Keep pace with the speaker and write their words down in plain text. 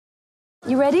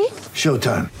You ready?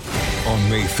 Showtime. On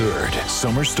May 3rd,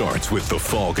 summer starts with The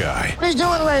Fall Guy. Let's do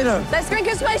it later. Let's drink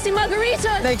a spicy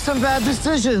margarita. Make some bad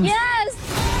decisions. Yes!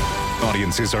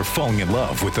 Audiences are falling in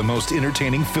love with the most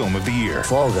entertaining film of the year.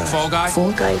 Fall Guy. Fall Guy?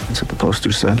 Fall guy. That's what the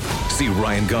poster said. See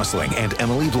Ryan Gosling and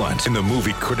Emily Blunt in the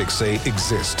movie critics say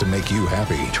exists to make you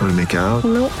happy. Trying to make it out?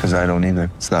 Nope. Because I don't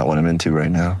either. It's not what I'm into right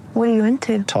now. What are you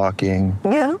into? Talking.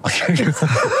 Yeah.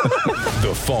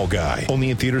 The Fall Guy.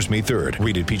 Only in theaters May 3rd.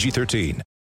 Rated PG-13.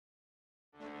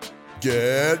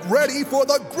 Get ready for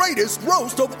the greatest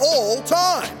roast of all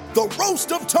time. The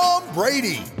Roast of Tom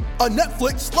Brady. A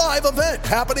Netflix live event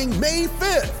happening May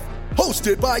 5th.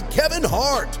 Hosted by Kevin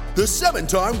Hart. The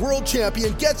 7-time world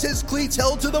champion gets his cleats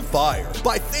held to the fire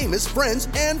by famous friends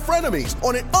and frenemies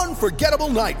on an unforgettable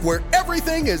night where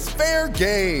everything is fair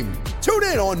game. Tune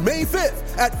in on May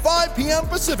 5th at 5 p.m.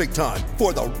 Pacific time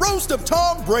for the Roast of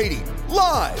Tom Brady.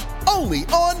 Live only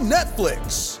on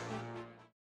Netflix.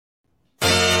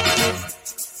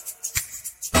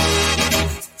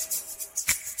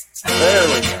 There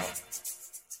we go.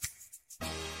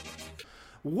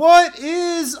 What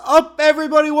is up,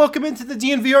 everybody? Welcome into the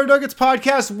DNVR Nuggets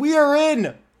podcast. We are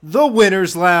in the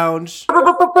Winners Lounge.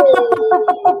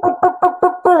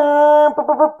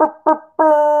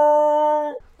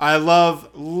 I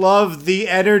love the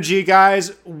energy,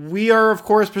 guys. We are, of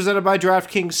course, presented by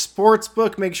DraftKings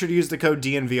Sportsbook. Make sure to use the code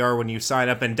DNVR when you sign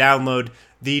up and download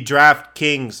the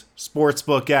DraftKings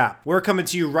Sportsbook app. We're coming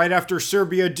to you right after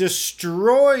Serbia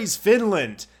destroys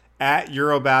Finland at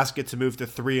Eurobasket to move to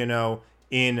 3-0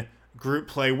 in group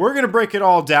play. We're going to break it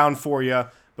all down for you,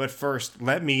 but first,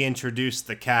 let me introduce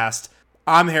the cast.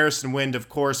 I'm Harrison Wind, of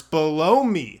course. Below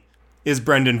me is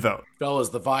Brendan Vogt. Fellas,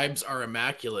 the vibes are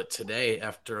immaculate today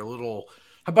after a little,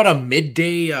 how about a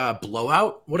midday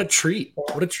blowout? What a treat.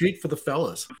 What a treat for the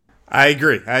fellas. I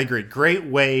agree. Great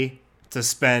way to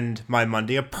spend my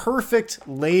Monday. A perfect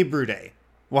Labor Day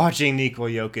watching Nikola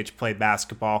Jokic play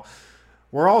basketball.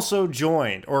 We're also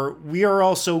joined, or we are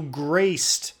also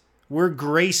graced. We're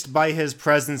graced by his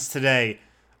presence today.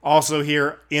 Also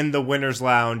here in the Winners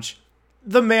Lounge,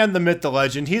 the man, the myth, the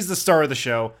legend. He's the star of the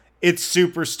show. It's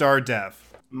Superstar Dev.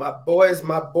 My boys,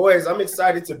 I'm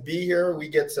excited to be here. We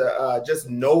get to just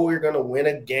know we're going to win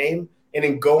a game and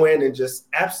then go in and just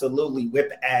absolutely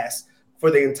whip ass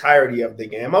for the entirety of the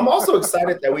game. I'm also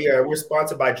excited that we're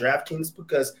sponsored by DraftKings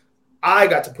because I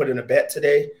got to put in a bet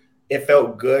today. It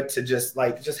felt good to just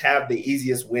have the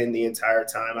easiest win the entire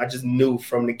time. I just knew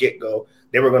from the get-go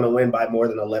they were going to win by more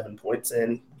than 11 points,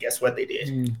 and guess what they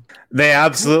did? They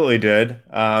absolutely did.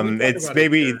 It's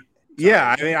maybe...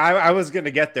 Yeah, I mean, I was going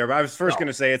to get there, but I was first going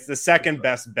to say it's the second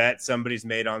best bet somebody's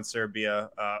made on Serbia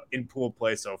in pool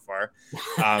play so far.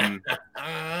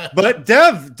 But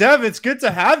Dev, it's good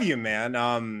to have you, man.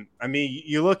 I mean,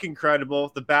 you look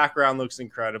incredible. the background looks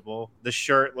incredible. The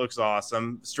shirt looks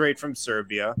awesome. Straight from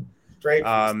Serbia.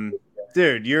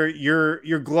 Dude,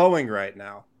 you're glowing right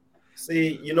now.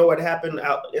 See, you know what happened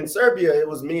out in Serbia? It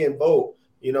was me and Bo.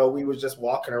 You know, we was just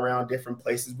walking around different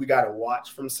places. We got a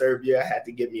watch from Serbia. I had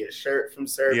to get me a shirt from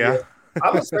Serbia. Yeah.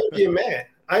 I'm a Serbian man.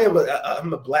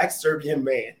 I'm a black Serbian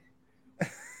man.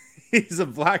 He's a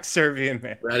black Serbian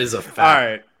man. That is a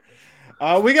fact. All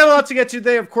right. We got a lot to get to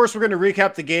today. Of course, we're going to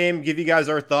recap the game, give you guys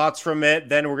our thoughts from it.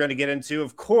 Then we're going to get into,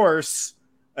 of course,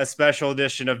 a special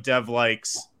edition of Dev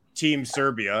Likes Team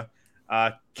Serbia.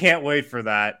 Can't wait for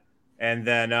that. And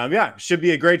then, should be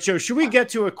a great show. Should we get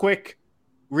to a quick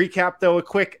recap, though? A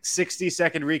quick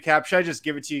 60-second recap. Should I just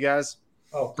give it to you guys?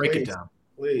 Oh, break it down,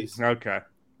 please. Okay.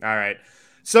 All right.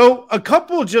 So a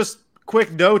couple just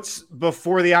quick notes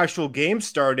before the actual game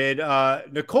started.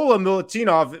 Nikola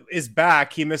Milutinov is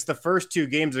back. He missed the first 2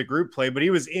 games of group play, but he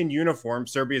was in uniform,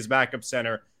 Serbia's backup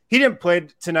center. He didn't play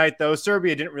tonight, though.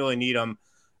 Serbia didn't really need him.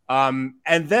 And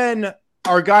then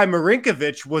our guy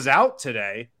Marinkovic was out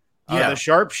today. The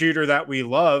sharpshooter that we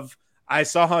love. I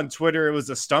saw on Twitter it was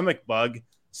a stomach bug.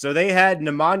 So they had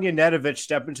Nemanja Nedovic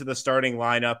step into the starting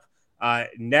lineup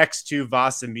next to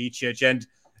Vasa Micic. And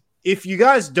if you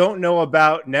guys don't know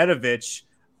about Nedovic,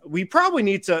 we probably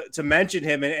need to mention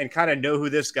him and kind of know who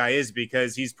this guy is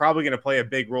because he's probably going to play a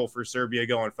big role for Serbia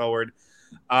going forward.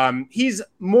 He's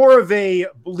more of a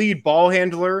lead ball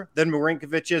handler than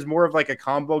Marinkovic is, more of like a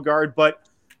combo guard. But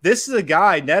this is a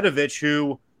guy, Nedovic,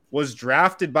 who was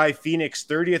drafted by Phoenix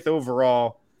 30th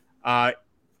overall,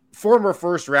 former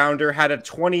first rounder, had a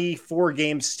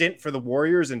 24-game stint for the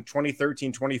Warriors in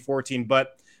 2013, 2014,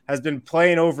 but has been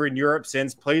playing over in Europe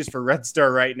since, plays for Red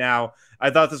Star right now. I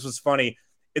thought this was funny.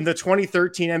 In the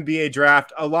 2013 NBA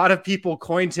draft, a lot of people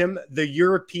coined him the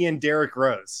European Derrick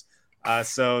Rose.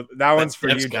 So that one's for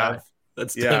you, Dev.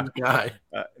 That's Dev's guy.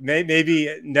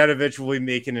 Maybe Nedovic will be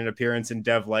making an appearance in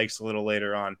Dev Likes a little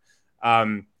later on.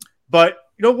 But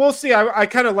we'll see. I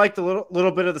kind of liked a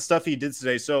little bit of the stuff he did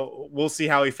today. So we'll see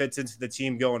how he fits into the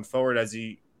team going forward as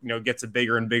he gets a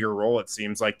bigger and bigger role. It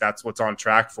seems like that's what's on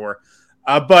track for.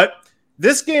 But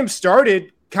this game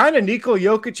started kind of Nikola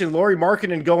Jokic and Lauri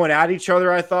Markkanen going at each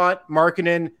other, I thought.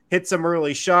 Markkanen hit some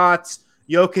early shots.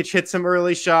 Jokic hit some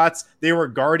early shots. They were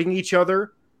guarding each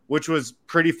other, which was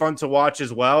pretty fun to watch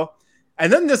as well.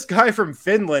 And then this guy from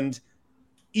Finland,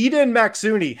 Eden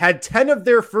Maksuni, had 10 of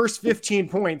their first 15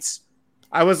 points.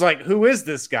 I was like, who is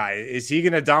this guy? Is he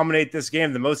going to dominate this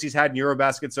game? The most he's had in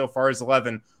Eurobasket so far is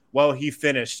 11. Well, he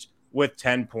finished with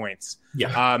 10 points.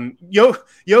 Yeah.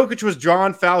 Jokic was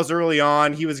drawing fouls early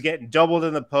on. He was getting doubled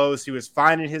in the post. He was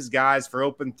finding his guys for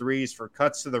open threes, for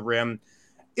cuts to the rim.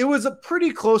 It was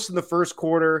pretty close in the first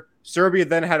quarter. Serbia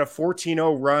then had a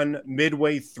 14-0 run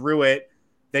midway through it.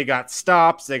 They got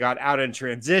stops. They got out in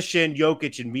transition.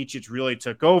 Jokic and Micic really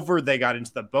took over. They got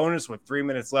into the bonus with 3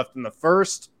 minutes left in the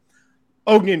first.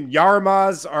 Ognjen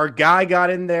Jaramaz, our guy, got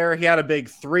in there. He had a big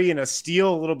three and a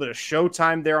steal, a little bit of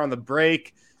showtime there on the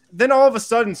break. Then all of a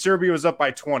sudden, Serbia was up by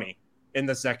 20 in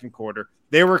the second quarter.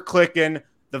 They were clicking.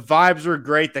 The vibes were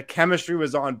great. The chemistry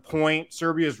was on point.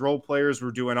 Serbia's role players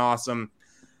were doing awesome.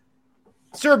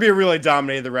 Serbia really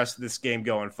dominated the rest of this game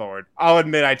going forward. I'll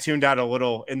admit I tuned out a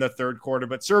little in the third quarter,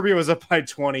 but Serbia was up by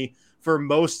 20 for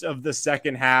most of the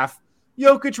second half.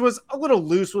 Jokic was a little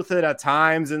loose with it at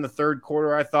times in the third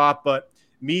quarter, I thought, but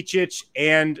Micic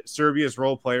and Serbia's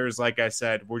role players, like I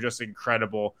said, were just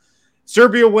incredible.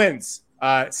 Serbia wins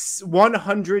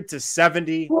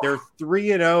 100-70. They're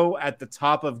 3-0 at the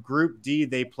top of Group D.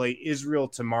 They play Israel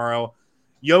tomorrow.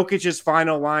 Jokic's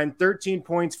final line, 13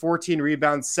 points, 14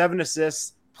 rebounds, 7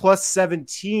 assists, plus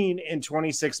 17 in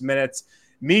 26 minutes.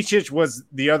 Micic was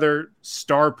the other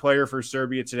star player for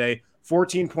Serbia today.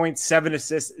 14 points, 7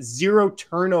 assists, 0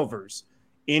 turnovers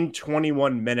in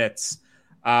 21 minutes.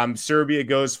 Serbia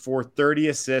goes for 30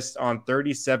 assists on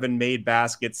 37 made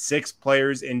baskets, 6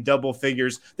 players in double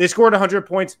figures. They scored 100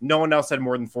 points. No one else had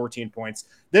more than 14 points.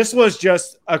 This was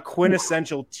just a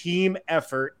quintessential team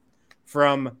effort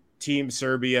from Team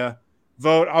Serbia.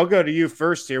 Vote, I'll go to you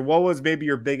first here. What was maybe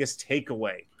your biggest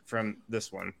takeaway from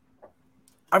this one?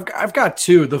 I've got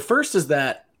two. The first is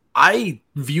that I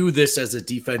view this as a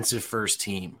defensive first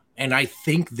team, and I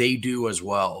think they do as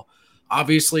well.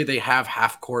 Obviously, they have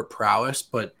half-court prowess,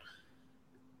 but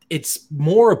it's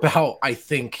more about, I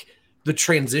think, the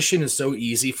transition is so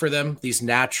easy for them, these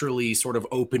naturally sort of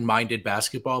open-minded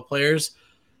basketball players,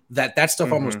 that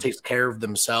stuff almost takes care of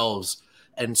themselves.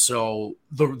 And so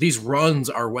these runs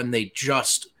are when they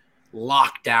just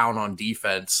lock down on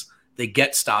defense. They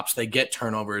get stops, they get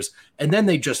turnovers, and then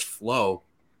they just flow.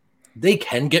 They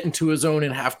can get into a zone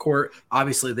in half-court.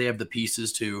 Obviously, they have the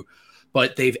pieces to.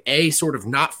 But they've, sort of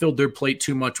not filled their plate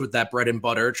too much with that bread and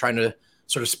butter, trying to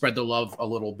sort of spread the love a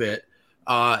little bit.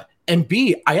 And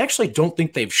B, I actually don't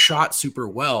think they've shot super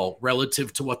well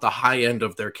relative to what the high end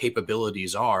of their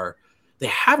capabilities are. They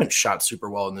haven't shot super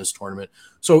well in this tournament.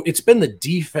 So it's been the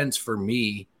defense for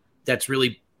me that's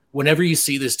really, whenever you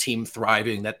see this team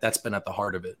thriving, that's been at the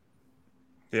heart of it.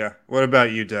 Yeah. What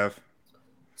about you, Dev?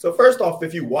 So first off,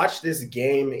 if you watch this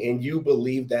game and you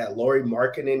believe that Lauri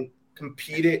Markkanen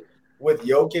competed with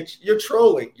Jokic, you're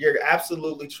trolling. You're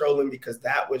absolutely trolling, because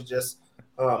that was just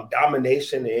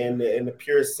domination in the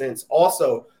purest sense.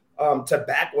 Also, to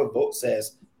back what Vogt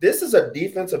says, this is a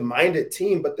defensive-minded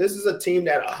team, but this is a team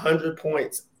that 100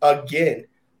 points again.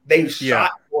 They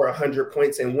shot for 100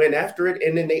 points and went after it,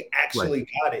 and then they actually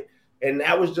got it. And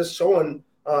that was just showing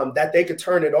that they could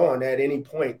turn it on at any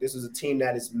point. This is a team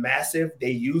that is massive.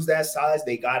 They used that size.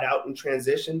 They got out in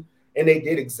transition, and they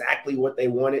did exactly what they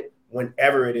wanted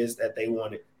whenever it is that they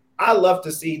wanted. I love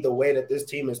to see the way that this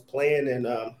team is playing, and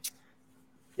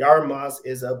Jaramaz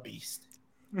is a beast.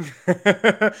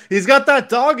 He's got that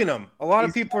dog in him. A lot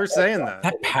of people are saying that.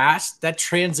 That pass, that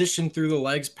transition through the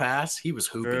legs pass, he was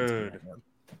hooping.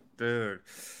 Dude.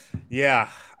 Yeah.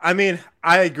 I mean,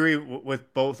 I agree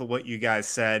with both of what you guys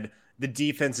said. The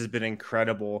defense has been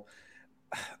incredible.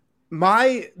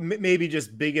 My maybe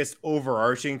just biggest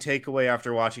overarching takeaway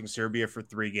after watching Serbia for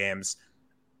 3 games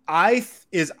I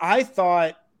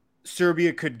thought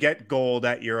Serbia could get gold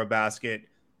at Eurobasket.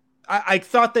 I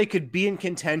thought they could be in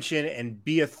contention and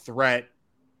be a threat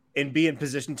and be in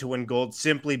position to win gold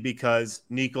simply because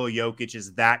Nikola Jokic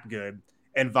is that good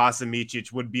and Vasa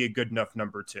Micic would be a good enough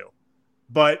number 2.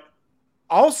 But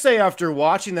I'll say after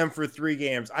watching them for 3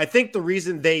 games, I think the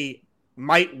reason they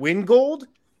might win gold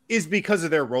is because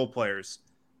of their role players.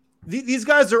 These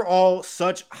guys are all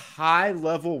such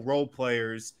high-level role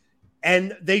players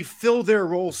and they fill their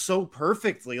role so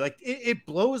perfectly. Like it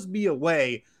blows me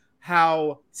away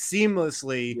how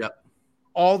seamlessly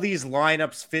all these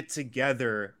lineups fit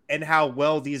together and how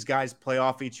well these guys play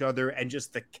off each other and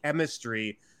just the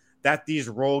chemistry that these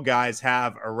role guys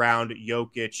have around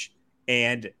Jokic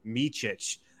and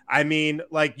Micic. I mean,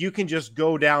 like you can just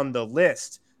go down the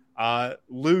list.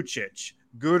 Lucic,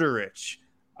 Guduric,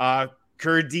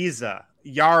 Kurdiza,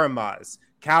 Yaramaz,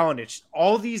 Kalinic,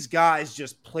 all these guys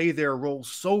just play their role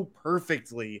so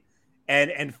perfectly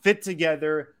and fit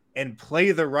together and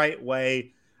play the right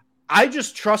way. I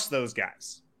just trust those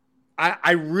guys.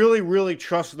 I really, really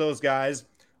trust those guys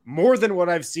more than what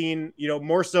I've seen,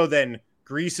 more so than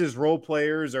Greece's role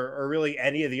players or really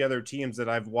any of the other teams that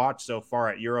I've watched so far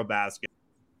at Eurobasket.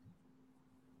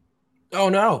 Oh,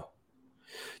 no.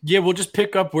 Yeah, we'll just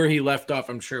pick up where he left off.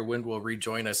 I'm sure Wind will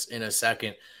rejoin us in a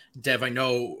second. Dev, I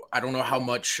don't know how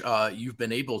much you've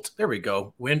been able to. There we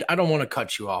go. Wind, I don't want to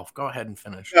cut you off. Go ahead and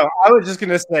finish. No, I was just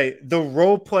going to say the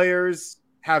role players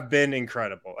have been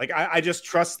incredible. Like I just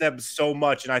trust them so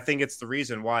much, and I think it's the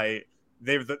reason why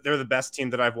they're the best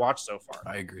team that I've watched so far.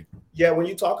 I agree. Yeah, when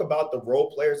you talk about the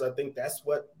role players, I think that's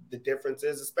what the difference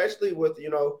is, especially with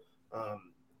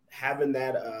having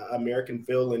that American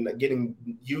feel and getting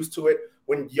used to it.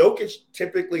 When Jokic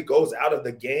typically goes out of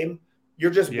the game,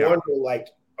 you're just wondering, like,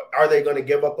 are they going to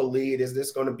give up a lead? Is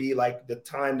this going to be like the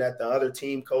time that the other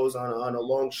team goes on a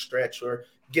long stretch or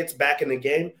gets back in the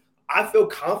game? I feel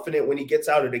confident when he gets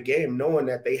out of the game, knowing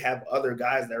that they have other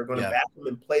guys that are going to back him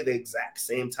and play the exact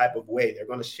same type of way. They're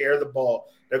going to share the ball.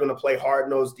 They're going to play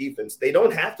hard-nosed defense. They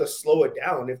don't have to slow it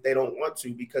down if they don't want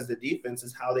to, because the defense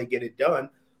is how they get it done,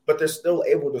 but they're still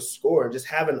able to score. And just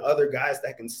having other guys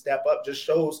that can step up just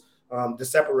shows the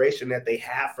separation that they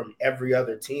have from every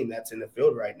other team that's in the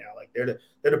field right now. Like they're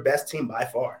the best team by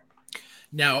far.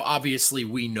 Now, obviously,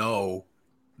 we know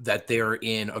that they're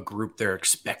in a group they're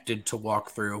expected to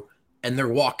walk through, and they're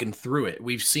walking through it.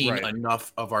 We've seen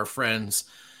enough of our friends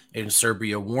in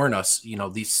Serbia warn us,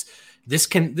 this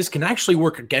can actually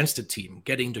work against a team,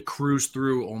 getting to cruise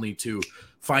through only to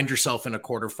find yourself in a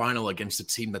quarterfinal against a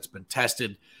team that's been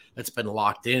tested, that's been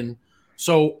locked in.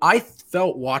 So I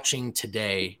felt watching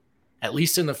today, at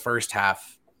least in the first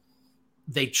half,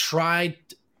 they tried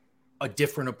a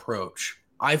different approach.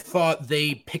 I thought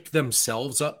they picked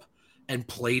themselves up and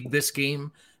played this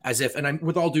game as if, and I'm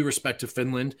with all due respect to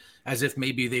Finland, as if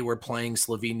maybe they were playing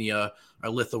Slovenia or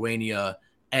Lithuania.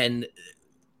 And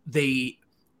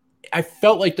I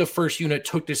felt like the first unit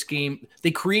took this game.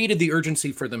 They created the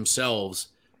urgency for themselves,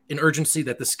 an urgency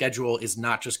that the schedule is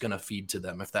not just going to feed to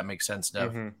them, if that makes sense,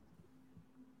 Dev.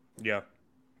 Mm-hmm. Yeah.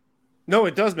 No,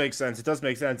 it does make sense. It does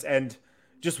make sense. And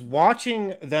just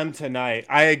watching them tonight,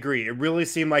 I agree. It really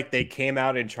seemed like they came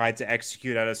out and tried to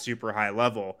execute at a super high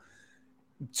level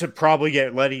to probably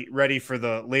get ready for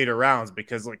the later rounds,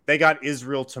 because like they got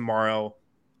Israel tomorrow.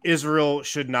 Israel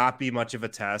should not be much of a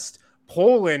test.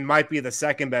 Poland might be the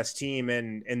second best team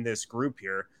in this group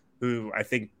here, who I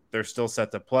think they're still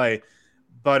set to play.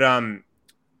 But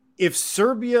if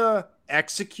Serbia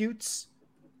executes,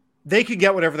 they could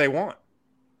get whatever they want.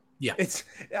 Yeah. It's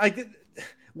like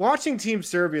watching Team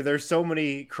Serbia, there's so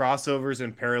many crossovers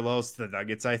and parallels to the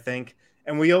Nuggets, I think.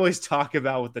 And we always talk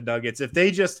about with the Nuggets, if they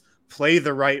just play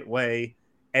the right way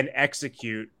and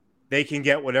execute, they can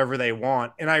get whatever they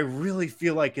want. And I really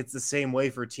feel like it's the same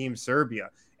way for Team Serbia.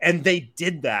 And they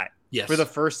did that for the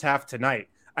first half tonight.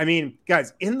 I mean,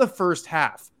 guys, in the first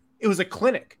half, it was a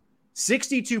clinic.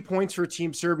 62 points for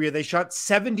Team Serbia. They shot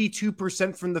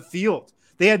 72% from the field.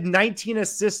 They had 19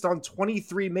 assists on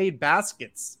 23 made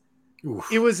baskets.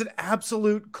 Oof. It was an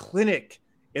absolute clinic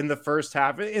in the first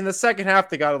half. In the second half,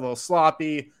 they got a little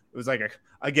sloppy. It was like,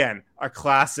 a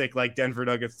classic like Denver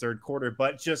Nuggets third quarter.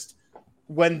 But just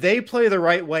when they play the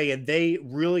right way and they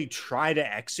really try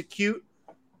to execute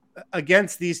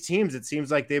against these teams, it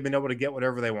seems like they've been able to get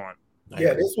whatever they want.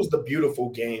 Yeah, this was the beautiful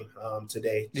game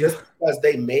today. Just because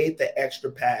they made the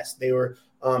extra pass, they were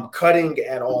cutting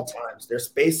at all times. They're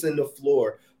spacing the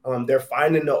floor. They're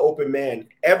finding the open man.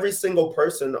 Every single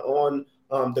person on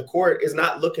the court is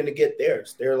not looking to get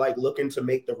theirs. They're like looking to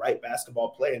make the right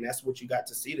basketball play, and that's what you got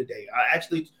to see today. I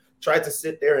actually tried to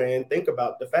sit there and think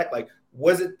about the fact, like,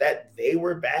 was it that they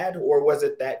were bad, or was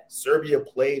it that Serbia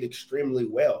played extremely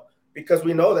well? Because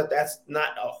we know that that's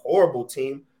not a horrible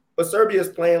team, but Serbia is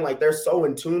playing like they're so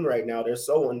in tune right now. They're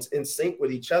so in sync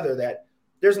with each other that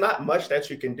there's not much that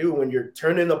you can do when you're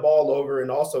turning the ball over,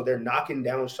 and also they're knocking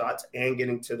down shots and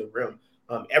getting to the rim.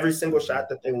 Every single shot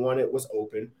that they wanted was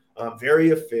open, very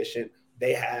efficient.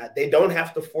 They don't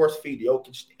have to force feed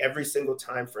Jokic every single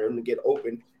time for him to get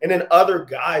open. And then other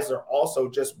guys are also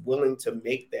just willing to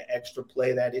make the extra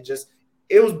play that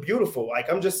it was beautiful.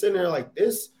 Like, I'm just sitting there like,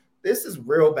 this is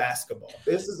real basketball.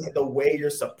 This is the way you're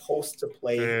supposed to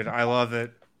play. Dude, I love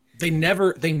it. They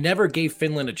never gave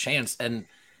Finland a chance. And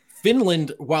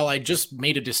Finland, while I just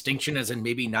made a distinction as in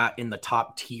maybe not in the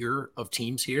top tier of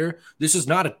teams here, this is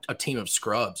not a team of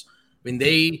scrubs. I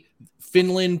mean,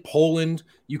 Finland, Poland,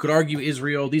 you could argue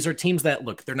Israel, these are teams that,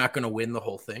 look, they're not going to win the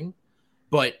whole thing.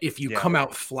 But if you come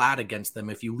out flat against them,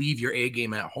 if you leave your A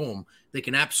game at home, they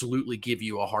can absolutely give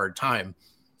you a hard time.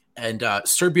 And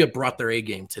Serbia brought their A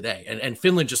game today. And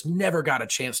Finland just never got a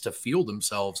chance to feel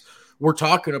themselves. We're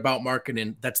talking about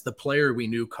Markkanen. That's the player we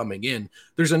knew coming in.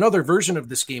 There's another version of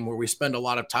this game where we spend a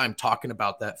lot of time talking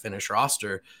about that Finnish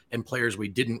roster and players we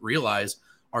didn't realize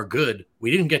are good.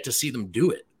 We didn't get to see them do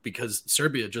it because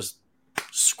Serbia just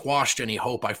squashed any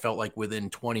hope, I felt like, within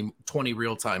 20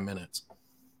 real-time minutes.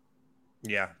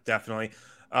 Yeah, definitely.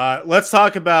 Let's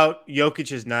talk about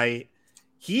Jokic's night.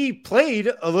 He played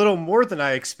a little more than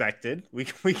I expected. We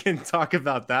can talk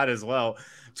about that as well.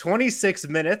 26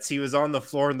 minutes. He was on the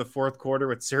floor in the fourth quarter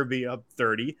with Serbia up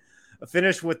 30.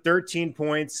 Finished with 13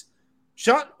 points.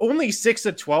 Shot only 6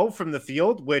 of 12 from the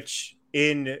field, which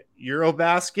in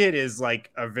Eurobasket is like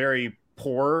a very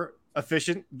poor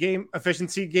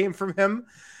efficiency game from him.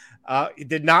 He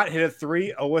did not hit a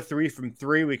 3, 0-3 from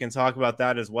 3. We can talk about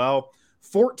that as well.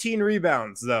 14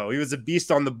 rebounds, though. He was a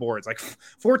beast on the boards. Like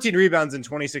 14 rebounds in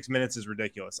 26 minutes is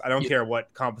ridiculous. I don't care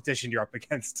what competition you're up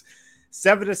against.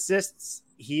 7 assists.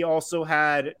 He also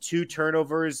had 2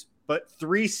 turnovers, but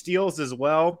 3 steals as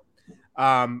well.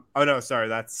 Oh, no, sorry.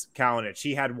 That's Kalinic.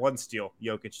 He had 1 steal.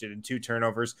 Jokic did and 2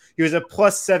 turnovers. He was a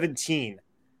plus 17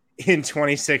 in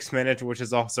 26 minutes, which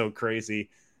is also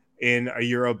crazy in a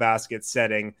Eurobasket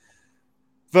setting.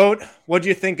 Vote, what do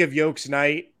you think of Jokic's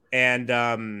night?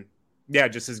 And, yeah,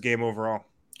 just his game overall.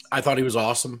 I thought he was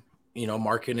awesome. You know,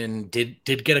 Markkanen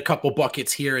did get a couple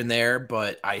buckets here and there,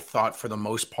 but I thought for the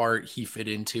most part he fit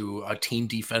into a team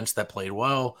defense that played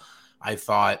well. I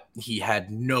thought he had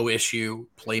no issue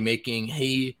playmaking.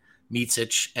 He,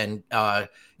 Micic, and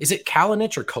is it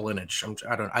Kalinic or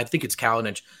Kalinic? I think it's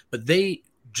Kalinic, but they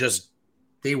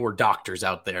were doctors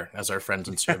out there, as our friends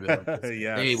in Serbia.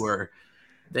 Yes.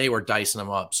 They were dicing them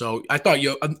up. So I thought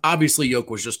obviously Jokic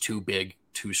was just too big,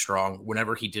 too strong.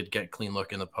 Whenever he did get clean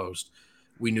look in the post,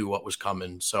 we knew what was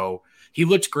coming. So he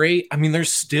looked great. I mean,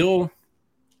 there's still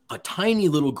a tiny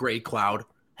little gray cloud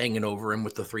hanging over him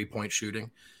with the 3-point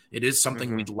shooting. It is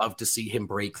something we'd love to see him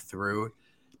break through.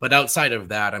 But outside of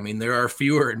that, I mean, there are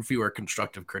fewer and fewer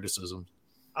constructive criticisms.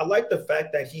 I like the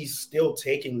fact that he's still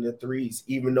taking the threes,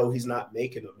 even though he's not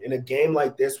making them. In a game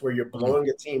like this where you're blowing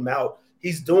a team out,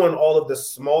 he's doing all of the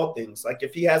small things. Like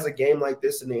if he has a game like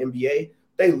this in the NBA,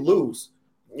 they lose,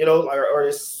 you know, or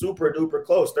it's super duper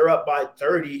close. They're up by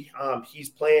 30. He's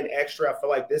playing extra. I feel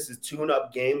like this is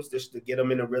tune-up games just to get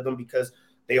them in a rhythm because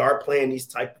they are playing these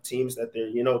type of teams that they're,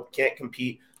 you know, can't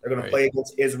compete. They're going to play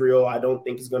against Israel. I don't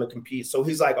think he's going to compete. So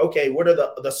he's like, okay, what are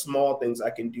the small things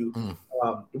I can do?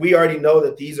 We already know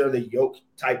that these are the Jokic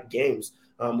type games.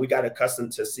 We got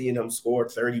accustomed to seeing him score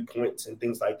 30 points and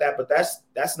things like that. But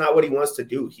that's not what he wants to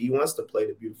do. He wants to play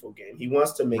the beautiful game. He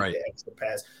wants to make the extra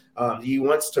pass. He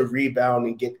wants to rebound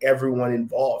and get everyone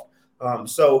involved.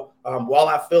 So while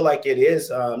I feel like it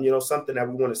is, you know, something that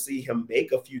we want to see him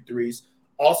make a few threes,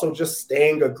 also just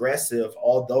staying aggressive,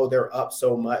 although they're up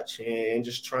so much, and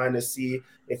just trying to see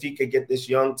if he could get this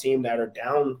young team that are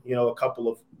down, you know, a couple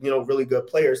of, you know, really good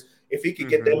players. If he could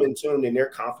get them in tune and their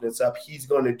confidence up, he's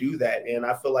going to do that. And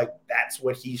I feel like that's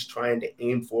what he's trying to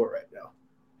aim for right now.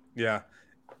 Yeah.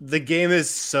 The game is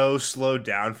so slowed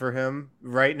down for him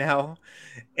right now.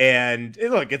 And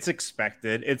look, it's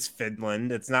expected. It's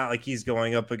Finland. It's not like he's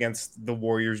going up against the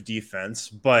Warriors defense,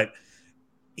 but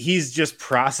he's just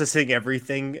processing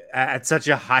everything at such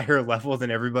a higher level than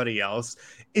everybody else.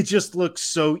 It just looks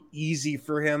so easy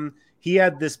for him. He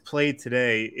had this play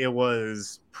today. It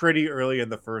was pretty early in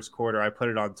the first quarter. I put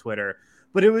it on Twitter,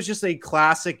 but it was just a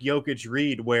classic Jokic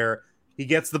read where he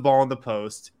gets the ball in the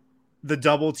post. The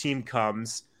double team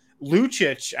comes.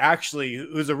 Lucic, actually,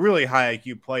 who's a really high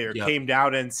IQ player, came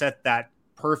down and set that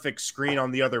perfect screen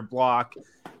on the other block.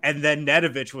 And then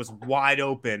Nedovic was wide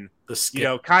open, you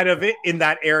know, kind of in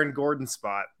that Aaron Gordon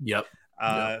spot.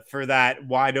 For that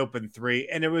wide open 3.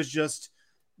 And it was just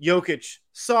Jokic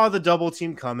saw the double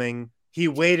team coming. He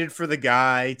waited for the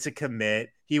guy to commit.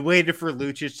 He waited for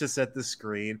Lucic to set the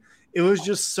screen. It was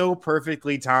just so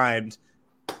perfectly timed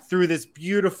through this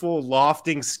beautiful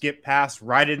lofting skip pass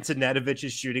right into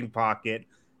Nedovic's shooting pocket.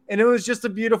 and it was just a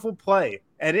beautiful play.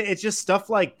 And it's just stuff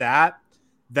like that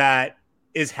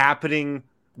is happening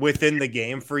within the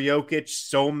game for Jokic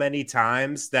so many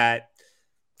times that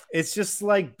it's just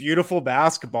like beautiful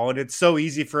basketball, and it's so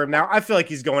easy for him now. I feel like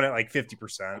he's going at like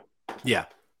 50%. Yeah.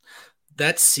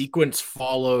 That sequence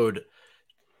followed.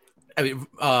 I mean,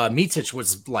 Micic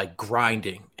was like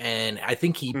grinding, and I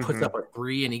think he puts up a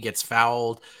 3 and he gets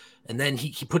fouled, and then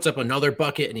he puts up another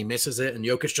bucket and he misses it, and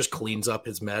Jokic just cleans up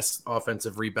his mess,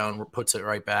 offensive rebound, puts it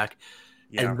right back.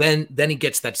 Yeah. And then he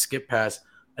gets that skip pass,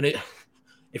 and it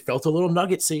felt a little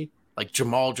Nuggetsy, like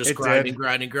Jamal just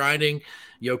grinding.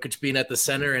 Jokic being at the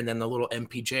center, and then the little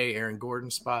MPJ Aaron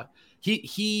Gordon spot.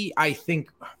 I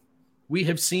think we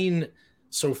have seen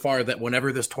so far that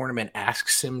whenever this tournament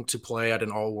asks him to play at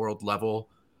an all-world level,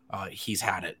 he's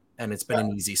had it, and it's been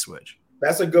an easy switch.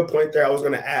 That's a good point there. I was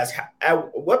going to ask,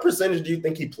 what percentage do you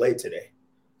think he played today?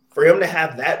 For him to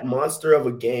have that monster of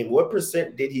a game, what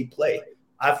percent did he play?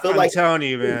 I'm telling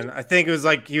you, man, I think it was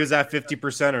like he was at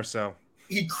 50% or so.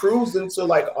 He cruised into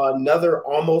like another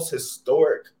almost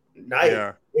historic night.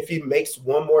 Yeah. If he makes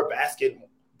one more basket,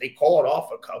 they called off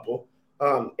a couple.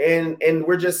 And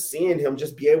we're just seeing him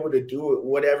just be able to do it,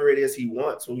 whatever it is he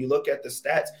wants. When you look at the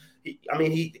stats,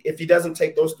 if he doesn't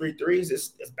take those 3 threes,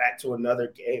 it's back to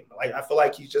another game. Like, I feel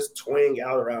like he's just toying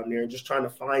out around there and just trying to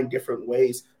find different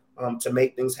ways to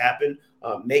make things happen,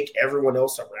 make everyone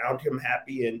else around him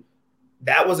happy. And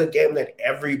that was a game that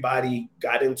everybody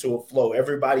got into a flow.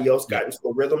 Everybody else got into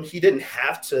a rhythm. He didn't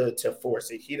have to force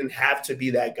it. He didn't have to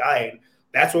be that guy. And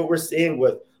that's what we're seeing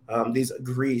with these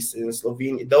Greece and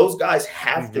Slovenia. Those guys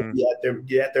have to be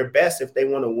at their best if they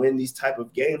want to win these type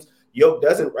of games. Yoke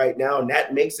doesn't right now, and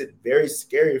that makes it very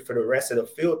scary for the rest of the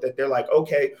field that they're like,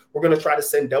 okay, we're going to try to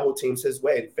send double teams his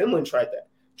way. Finland tried that.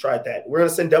 We're going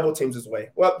to send double teams his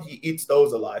way. Well, he eats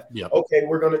those alive. Yep. Okay,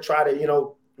 we're going to try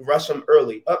to, rush him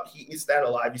early. He eats that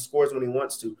alive. He scores when he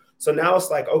wants to. So now it's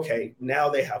like, okay, now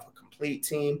they have a complete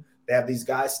team. They have these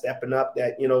guys stepping up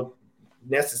that,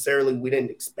 necessarily we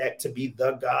didn't expect to be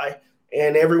the guy,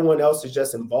 and everyone else is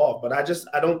just involved. But I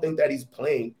don't think that he's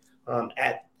playing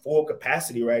at full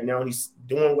capacity right now. He's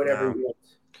doing whatever he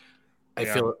wants. I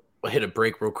feel I'll hit a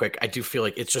break real quick. I do feel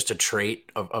like it's just a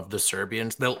trait of the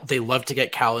Serbians. They love to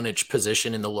get Kalinic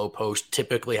position in the low post,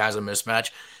 typically has a mismatch,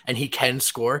 and he can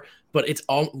score, but it's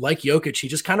all like Jokic. He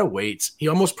just kind of waits. He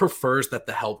almost prefers that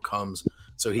the help comes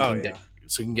so he can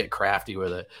get crafty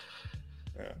with it.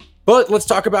 Yeah. But let's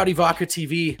talk about Evoca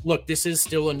TV. Look, this is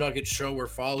still a Nuggets show. We're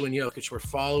following Jokic. We're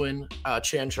following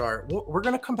Chanchar. We're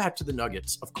going to come back to the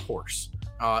Nuggets, of course.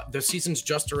 The season's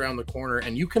just around the corner,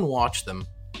 and you can watch them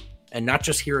and not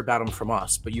just hear about them from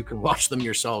us, but you can watch them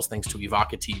yourselves thanks to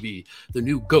Evoca TV, the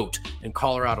new GOAT in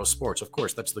Colorado sports. Of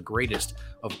course, that's the greatest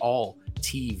of all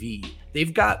TV.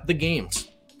 They've got the games.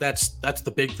 That's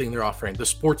the big thing they're offering. The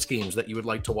sports games that you would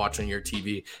like to watch on your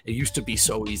TV. It used to be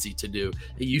so easy to do.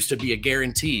 It used to be a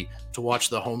guarantee to watch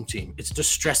the home team. It's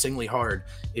distressingly hard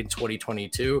in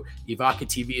 2022. Evoca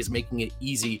TV is making it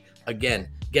easy again.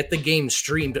 Get the game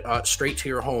streamed straight to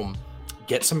your home.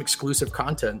 Get some exclusive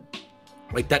content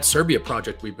like that Serbia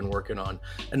project we've been working on.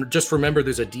 And just remember,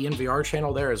 there's a DNVR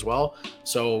channel there as well.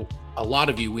 So a lot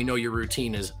of you, we know your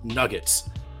routine is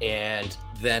Nuggets and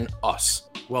then us.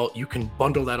 Well, you can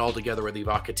bundle that all together with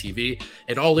Evoca TV.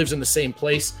 It all lives in the same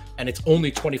place, and it's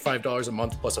only $25 a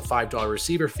month plus a $5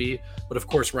 receiver fee. But of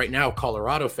course, right now,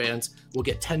 Colorado fans will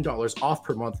get $10 off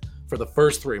per month for the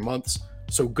first 3 months.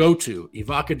 So go to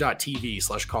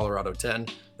evoca.tv/Colorado10.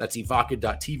 That's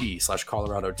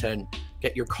evoca.tv/Colorado10.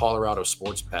 Get your Colorado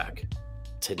sports pack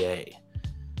today.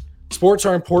 Sports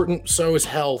are important, so is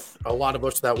health. A lot of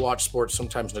us that watch sports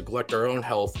sometimes neglect our own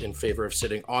health in favor of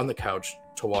sitting on the couch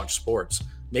to watch sports.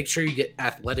 Make sure you get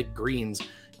Athletic Greens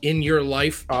in your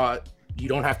life. You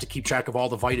don't have to keep track of all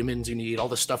the vitamins you need, all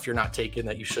the stuff you're not taking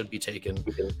that you should be taking,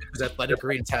 because Athletic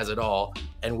Greens has it all.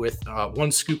 And with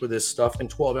 1 scoop of this stuff and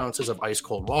 12 ounces of ice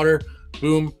cold water,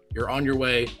 boom, you're on your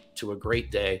way to a great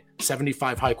day.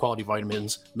 75 high quality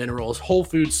vitamins, minerals, whole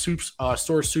foods, soups,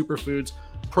 source superfoods,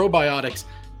 probiotics,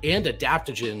 and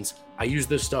adaptogens. I use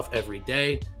this stuff every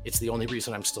day. It's the only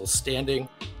reason I'm still standing.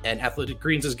 And Athletic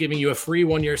Greens is giving you a free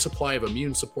 1-year supply of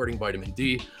immune supporting vitamin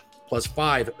D, plus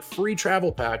 5 free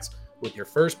travel packs with your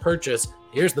first purchase.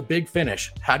 Here's the big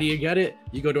finish. How do you get it?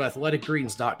 You go to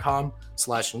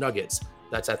athleticgreens.com/nuggets.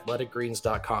 That's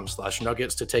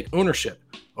athleticgreens.com/nuggets to take ownership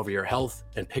over your health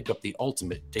and pick up the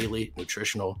ultimate daily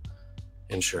nutritional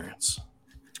insurance.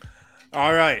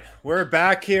 All right, we're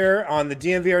back here on the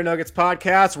DNVR Nuggets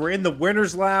podcast. We're in the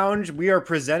Winners Lounge. We are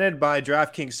presented by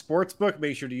DraftKings Sportsbook.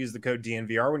 Make sure to use the code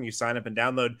DNVR when you sign up and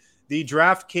download the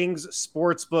DraftKings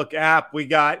Sportsbook app. We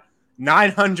got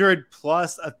 900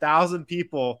 plus 1,000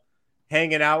 people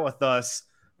hanging out with us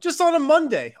just on a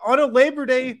Monday, on a Labor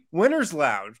Day Winners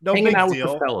Lounge. No Hanging big out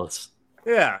deal. with the fellas.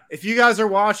 Yeah. If you guys are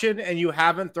watching and you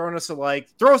haven't thrown us a like,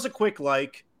 throw us a quick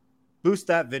like. Boost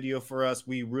that video for us.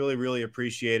 We really, really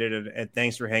appreciate it. And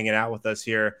thanks for hanging out with us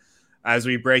here as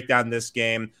we break down this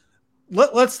game.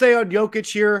 Let's stay on Jokic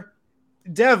here.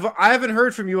 Dev, I haven't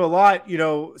heard from you a lot,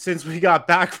 since we got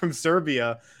back from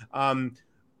Serbia.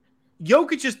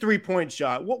 Jokic's 3-point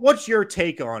shot. What's your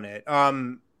take on it?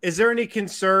 Is there any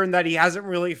concern that he hasn't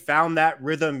really found that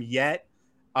rhythm yet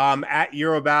at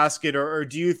Eurobasket, or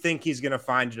do you think he's going to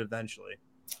find it eventually?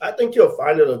 I think he'll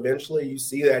find it eventually. You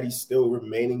see that he's still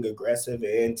remaining aggressive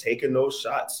and taking those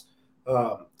shots.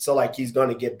 So like he's going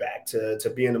to get back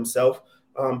to being himself.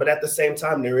 But at the same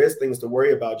time, there is things to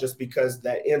worry about just because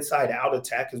that inside out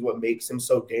attack is what makes him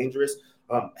so dangerous.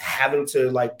 Having to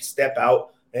like step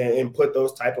out and put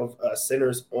those type of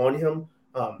centers on him.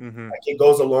 Like it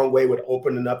goes a long way with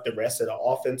opening up the rest of the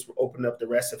offense, opening up the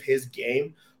rest of his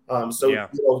game.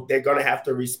 They're going to have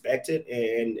to respect it,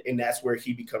 and that's where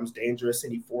he becomes dangerous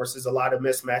and he forces a lot of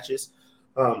mismatches.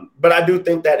 But I do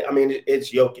think that,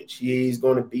 it's Jokic. He's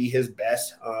going to be his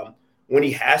best when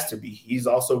he has to be. He's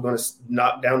also going to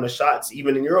knock down the shots,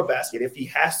 even in Eurobasket, if he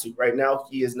has to. Right now,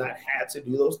 he has not had to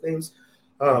do those things.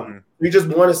 We just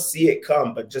want to see it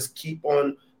come, but just keep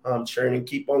on churning,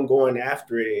 keep on going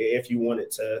after it if you want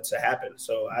it to happen.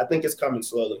 So I think it's coming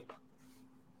slowly.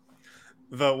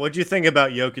 Vogt, what'd you think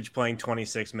about Jokic playing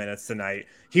 26 minutes tonight?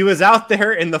 He was out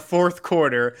there in the fourth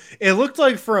quarter. It looked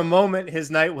like for a moment his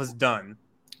night was done.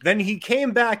 Then he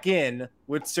came back in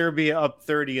with Serbia up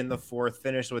 30 in the fourth,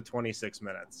 finished with 26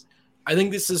 minutes. I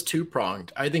think this is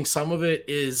two-pronged. I think some of it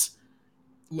is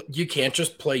you can't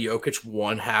just play Jokic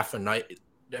one half a night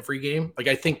every game. Like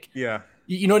I think, you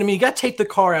know what I mean? You got to take the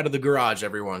car out of the garage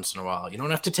every once in a while. You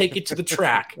don't have to take it to the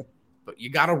track, but you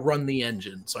got to run the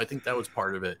engine. So I think that was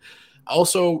part of it.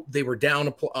 Also, they were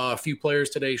down a few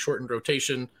players today, shortened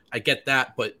rotation. I get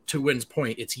that, but to Wynn's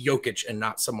point, it's Jokic and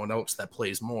not someone else that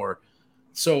plays more.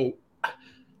 So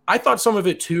I thought some of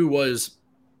it too was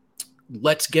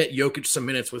let's get Jokic some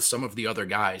minutes with some of the other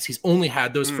guys. He's only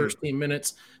had those first team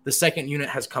minutes. The second unit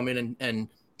has come in and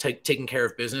taken care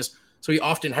of business. So he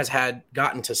often has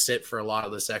gotten to sit for a lot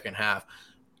of the second half.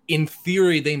 In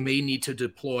theory, they may need to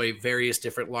deploy various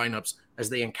different lineups as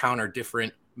they encounter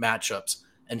different matchups.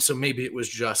 And so maybe it was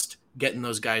just getting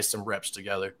those guys some reps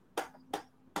together.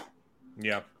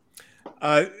 Yeah.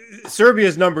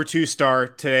 Serbia's number 2 star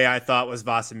today, I thought, was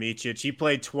Vasa Micic. He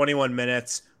played 21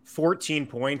 minutes, 14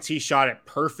 points. He shot it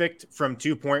perfect from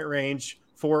 2-point range,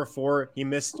 4 of 4. He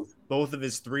missed both of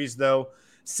his threes, though.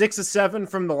 6 of 7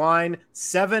 from the line,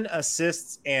 7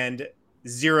 assists, and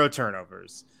 0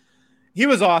 turnovers. He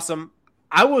was awesome.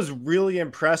 I was really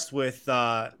impressed with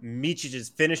Micic's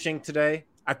finishing today.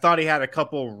 I thought he had a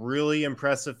couple really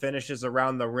impressive finishes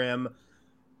around the rim.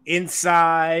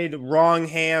 Inside, wrong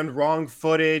hand, wrong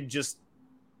footed, just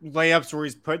layups where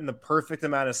he's putting the perfect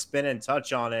amount of spin and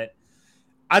touch on it.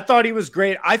 I thought he was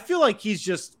great. I feel like he's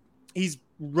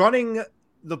running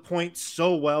the point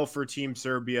so well for Team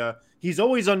Serbia. He's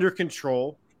always under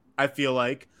control, I feel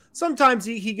like. Sometimes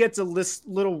he gets a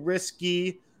little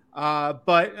risky,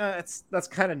 but that's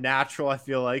kind of natural, I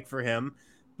feel like, for him.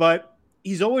 But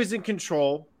he's always in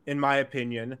control, in my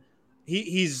opinion.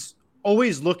 He's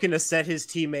always looking to set his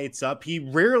teammates up. He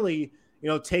rarely,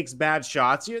 takes bad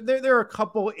shots. There are a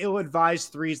couple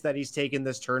ill-advised threes that he's taken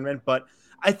this tournament, but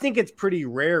I think it's pretty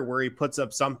rare where he puts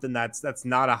up something that's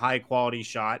not a high-quality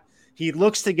shot. He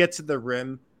looks to get to the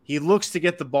rim. He looks to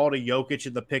get the ball to Jokic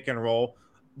in the pick and roll.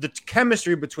 The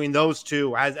chemistry between those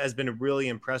two has been really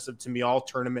impressive to me all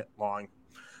tournament long.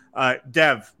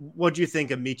 Dev, what do you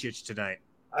think of Micic tonight?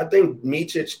 I think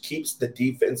Micic keeps the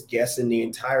defense guessing the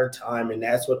entire time, and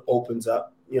that's what opens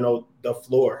up, the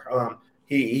floor.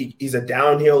 He's a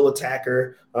downhill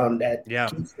attacker that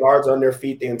keeps guards on their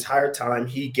feet the entire time.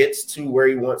 He gets to where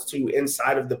he wants to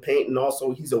inside of the paint, and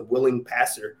also he's a willing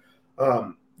passer,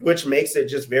 which makes it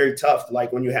just very tough.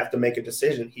 Like when you have to make a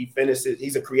decision, he finishes.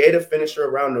 He's a creative finisher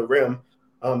around the rim.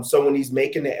 So when he's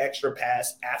making the extra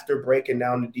pass after breaking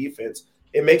down the defense,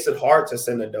 it makes it hard to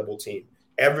send a double team.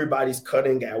 Everybody's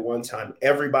cutting at one time.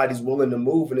 Everybody's willing to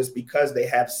move, and it's because they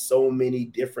have so many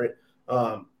different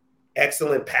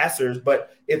excellent passers.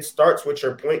 But it starts with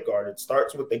your point guard. It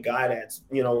starts with the guy that's,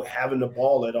 having the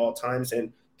ball at all times,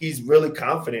 and he's really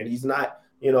confident. He's not,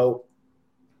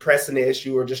 pressing the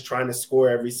issue or just trying to score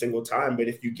every single time. But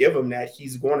if you give him that,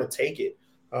 he's going to take it,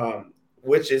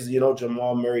 which is,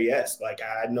 Jamal Murray-esque. Like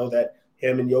I know that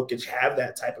him and Jokic have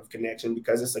that type of connection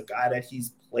because it's a guy that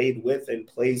he's played with and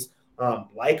plays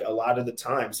like a lot of the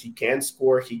times. He can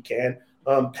score, he can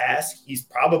pass. He's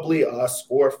probably a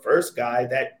score first guy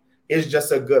that is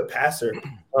just a good passer.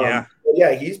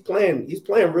 He's playing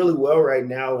really well right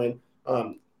now. And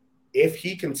if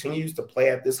he continues to play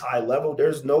at this high level,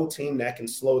 there's no team that can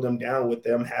slow them down with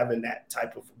them having that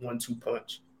type of 1-2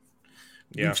 punch.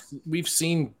 Yeah, we've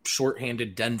seen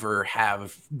shorthanded Denver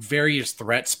have various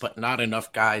threats, but not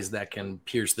enough guys that can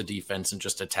pierce the defense and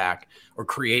just attack or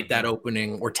create that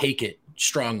opening or take it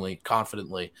strongly,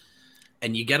 confidently.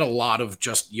 And you get a lot of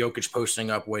just Jokic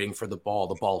posting up, waiting for the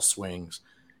ball swings.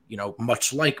 You know,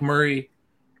 much like Murray,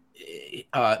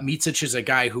 Micic is a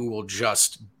guy who will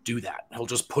just do that. He'll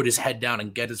just put his head down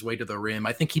and get his way to the rim.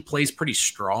 I think he plays pretty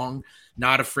strong,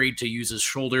 not afraid to use his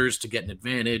shoulders to get an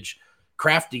advantage.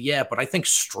 Crafty, yeah, but I think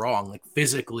strong. Like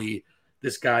physically,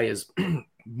 this guy is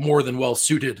more than well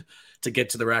suited to get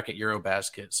to the rack at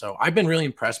Eurobasket. So I've been really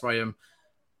impressed by him.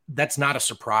 That's not a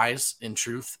surprise, in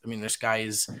truth. I mean, this guy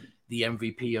is the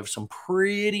MVP of some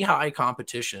pretty high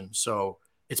competition. So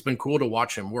it's been cool to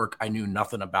watch him work. I knew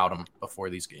nothing about him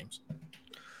before these games.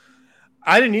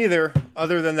 I didn't either,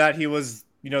 other than that he was,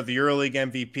 the EuroLeague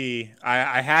MVP.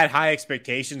 I had high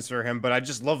expectations for him, but I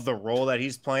just love the role that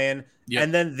he's playing. Yep.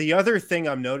 And then the other thing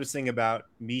I'm noticing about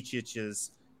Micic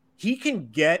is he can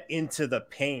get into the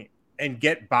paint and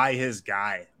get by his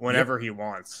guy whenever he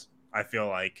wants. I feel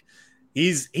like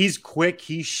he's quick,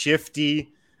 he's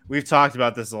shifty. We've talked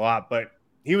about this a lot, but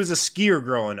he was a skier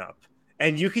growing up,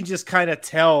 and you can just kind of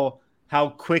tell how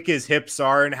quick his hips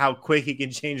are and how quick he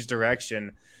can change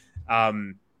direction.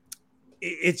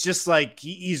 It's just like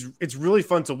it's really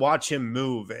fun to watch him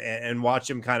move and watch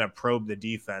him kind of probe the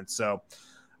defense. So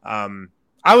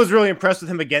I was really impressed with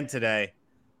him again today.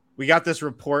 We got this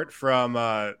report from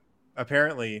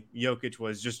apparently Jokic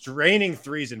was just draining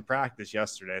threes in practice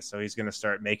yesterday, so he's going to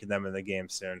start making them in the game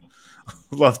soon.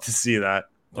 Love to see that.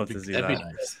 That'd be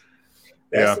nice.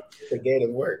 That's the gate of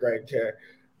work right there.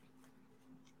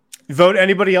 Vote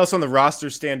anybody else on the roster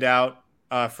stand out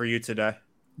for you today?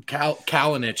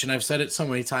 Kalinic, and I've said it so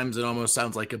many times it almost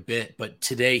sounds like a bit, but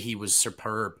today he was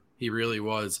superb. He really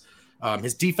was.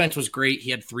 His defense was great. He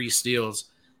had 3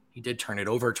 steals. He did turn it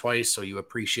over twice, so you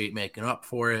appreciate making up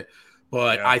for it.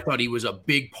 But I thought he was a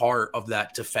big part of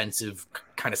that defensive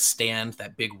kind of stand,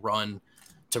 that big run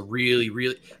to really,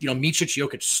 Micic,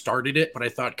 Jokic started it, but I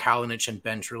thought Kalinic and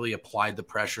Bench really applied the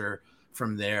pressure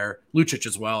from there. Lucic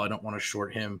as well. I don't want to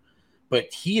short him.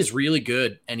 But he is really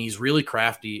good, and he's really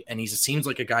crafty, and he seems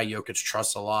like a guy Jokic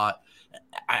trusts a lot.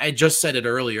 I just said it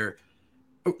earlier.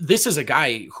 This is a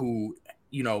guy who,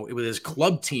 with his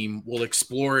club team, will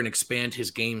explore and expand his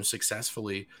game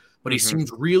successfully. But he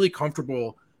seems really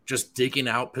comfortable just digging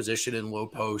out position in low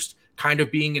post, kind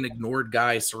of being an ignored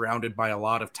guy surrounded by a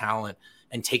lot of talent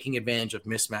and taking advantage of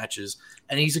mismatches.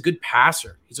 And he's a good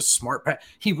passer. He's a smart passer.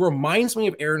 He reminds me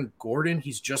of Aaron Gordon.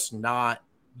 He's just not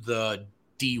the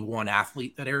D1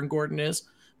 athlete that Aaron Gordon is,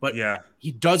 but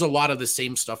he does a lot of the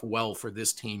same stuff well for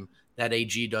this team that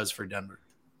AG does for Denver.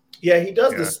 Yeah, he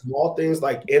does the small things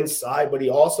like inside, but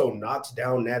he also knocks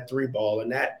down that 3 ball,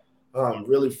 and that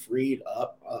really freed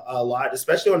up a lot,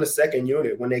 especially on the second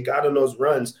unit. When they got on those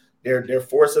runs, they're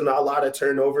forcing a lot of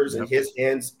turnovers and his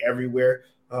hands everywhere.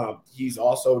 He's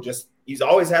also he's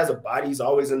always has a body. He's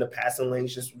always in the passing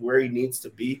lanes, just where he needs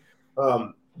to be.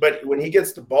 But when he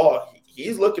gets the ball,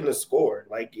 he's looking to score.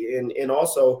 And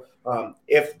also,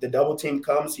 if the double team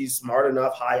comes, he's smart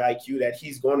enough, high IQ, that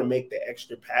he's going to make the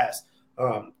extra pass.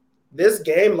 This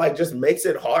game, just makes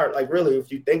it hard. Really,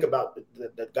 if you think about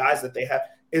the guys that they have,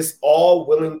 it's all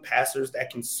willing passers that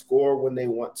can score when they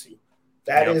want to.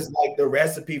 That is the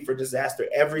recipe for disaster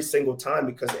every single time,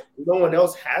 because no one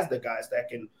else has the guys that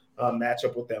can match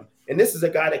up with them. And this is a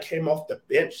guy that came off the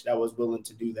bench that was willing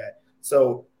to do that.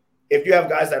 So if you have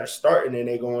guys that are starting and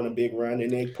they go on a big run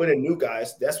and they put in new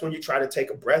guys, that's when you try to take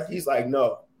a breath. He's like,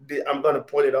 no, I'm going to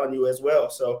put it on you as well.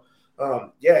 So,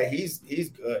 he's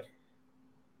good.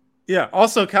 Yeah.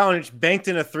 Also, Kalinic banked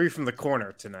in a 3 from the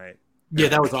corner tonight. Yeah,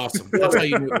 that was awesome. That's how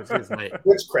you knew it was his night.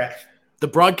 Witchcraft. The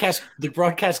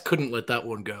broadcast couldn't let that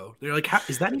one go. They're like,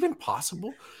 is that even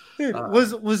possible? Dude,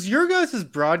 was your guys'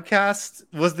 broadcast,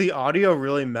 was the audio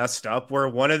really messed up where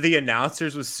one of the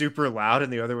announcers was super loud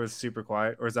and the other was super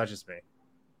quiet? Or is that just me?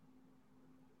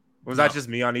 Was that just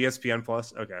me on ESPN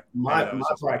Plus? Okay. My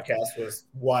broadcast was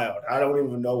wild. I don't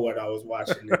even know what I was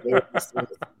watching. They were just doing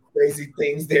crazy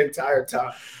things the entire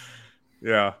time.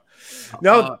 Yeah.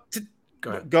 No,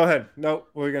 go ahead. No,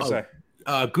 what were you going to say?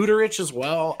 Guduric as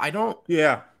well.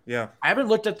 Yeah. I haven't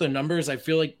looked at the numbers. I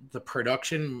feel like the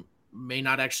production may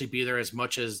not actually be there as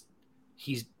much as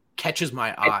he catches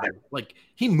my eye.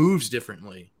 He moves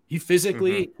differently. He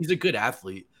physically, he's a good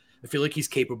athlete. I feel like he's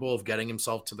capable of getting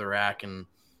himself to the rack, and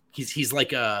he's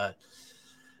like I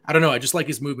don't know. I just like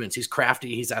his movements. He's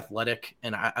crafty. He's athletic,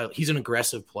 and he's an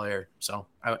aggressive player. So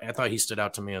I thought he stood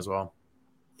out to me as well.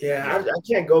 Yeah, I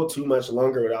can't go too much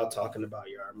longer without talking about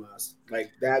Yarmaz.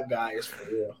 Like, that guy is for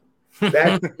real.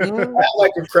 I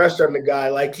like a crush on the guy.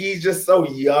 Like, he's just so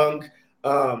young.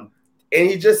 And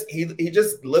he just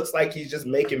looks like he's just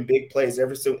making big plays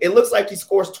every single. It looks like he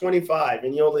scores 25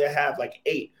 and you only have like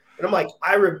 8. And I'm like,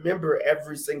 I remember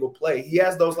every single play. He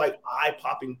has those like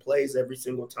eye-popping plays every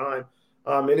single time.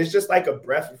 And it's just like a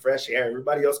breath of fresh air.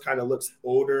 Everybody else kind of looks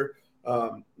older,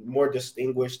 more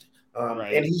distinguished.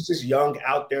 Right. And he's just young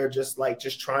out there, just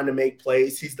trying to make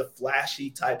plays. He's the flashy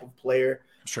type of player.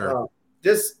 Sure.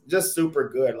 Just super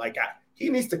good. Like, he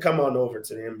needs to come on over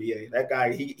to the NBA. That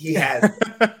guy, he has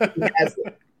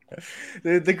it.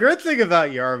 The great thing about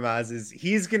Yarmaz is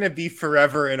he's going to be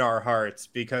forever in our hearts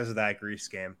because of that Greece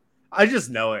game. I just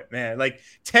know it, man. Like,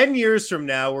 10 years from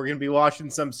now, we're going to be watching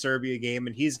some Serbia game,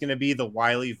 and he's going to be the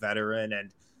wily veteran,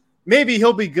 and maybe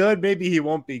he'll be good, maybe he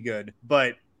won't be good,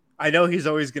 but I know he's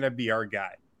always going to be our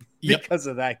guy because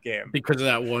of that game. Because of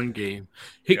that one game.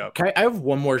 Hey, I have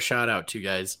one more shout out to you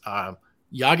guys.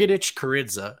 Jagodic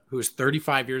Karidza, who is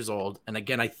 35 years old. And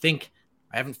again, I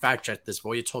haven't fact checked this.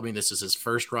 Voya told me this is his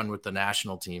first run with the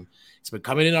national team. He's been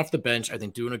coming in off the bench, I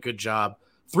think doing a good job.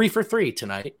 3 for 3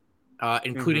 tonight,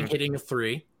 including hitting a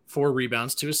 3, 4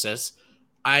 rebounds, 2 assists.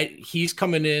 He's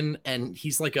coming in and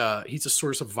he's a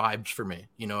source of vibes for me.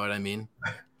 You know what I mean?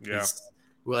 Yeah.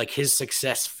 Like, his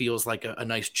success feels like a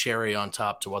nice cherry on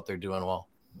top to what they're doing well.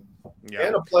 Yeah.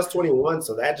 And a plus 21,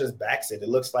 so that just backs it. It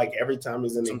looks like every time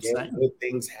he's in the game, good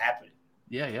things happen.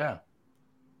 Yeah.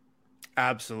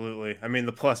 Absolutely. I mean,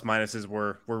 the plus minuses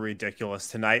were ridiculous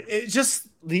tonight. It just,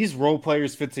 these role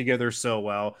players fit together so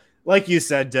well. Like you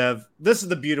said, Dev, this is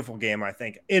the beautiful game, I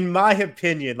think. In my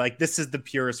opinion, like, this is the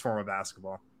purest form of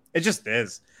basketball. It just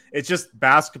is. It's just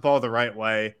basketball the right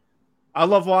way. I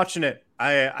love watching it.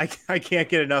 I can't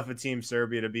get enough of Team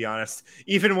Serbia, to be honest,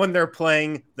 even when they're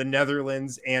playing the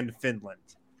Netherlands and Finland.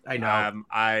 I know.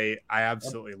 I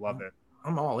absolutely love it.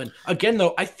 I'm all in. Again,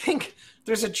 though, I think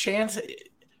there's a chance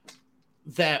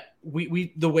that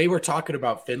we the way we're talking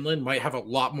about Finland might have a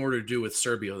lot more to do with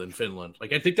Serbia than Finland.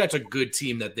 Like, I think that's a good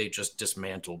team that they just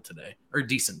dismantled today, or a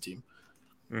decent team.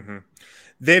 Mm-hmm.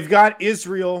 They've got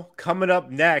Israel coming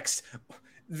up next.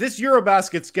 This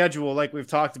Eurobasket schedule, like we've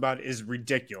talked about, is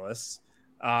ridiculous.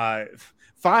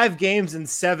 5 games in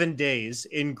 7 days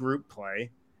in group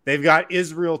play. They've got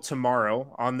Israel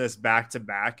tomorrow on this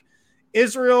back-to-back.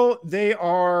 Israel, they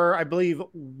are, I believe,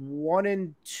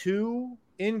 1-2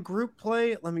 in group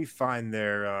play. Let me find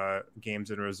their games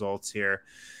and results here.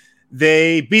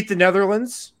 They beat the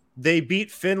Netherlands. They beat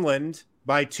Finland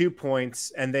by 2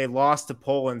 points, and they lost to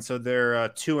Poland, so they're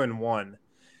 2-1.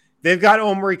 They've got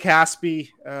Omri Caspi.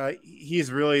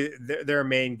 He's really their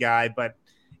main guy, but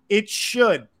it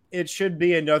should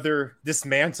be another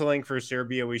dismantling for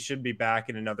Serbia. We should be back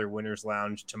in another winner's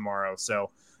lounge tomorrow.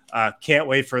 So can't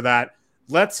wait for that.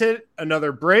 Let's hit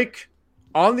another break.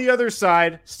 On the other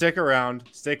side, stick around,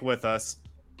 stick with us.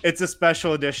 It's a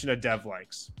special edition of Dev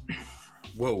Likes.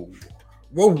 Whoa.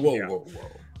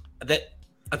 That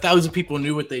 1,000 people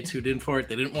knew what they tuned in for it.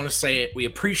 They didn't want to say it. We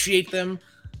appreciate them.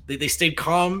 They stayed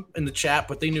calm in the chat,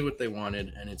 but they knew what they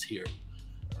wanted, and it's here.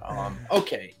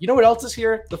 Okay, you know what else is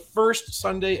here? The first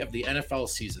Sunday of the NFL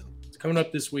season. It's coming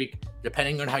up this week,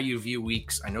 depending on how you view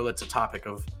weeks. I know that's a topic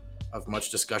of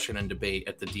much discussion and debate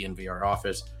at the DNVR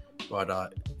office,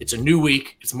 but it's a new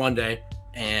week. It's Monday,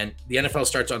 and the NFL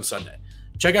starts on Sunday.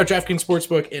 Check out DraftKings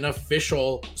Sportsbook, an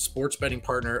official sports betting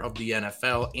partner of the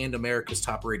NFL and America's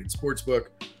top-rated sportsbook.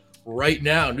 Right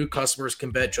now, new customers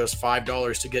can bet just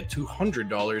 $5 to get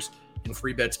 $200 in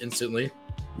free bets instantly.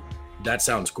 That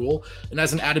sounds cool. And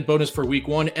as an added bonus for week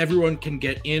 1, everyone can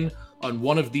get in on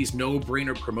one of these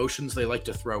no-brainer promotions they like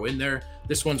to throw in there.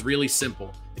 This one's really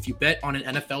simple. If you bet on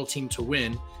an NFL team to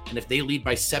win, and if they lead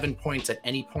by 7 points at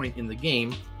any point in the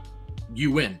game, you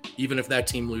win, even if that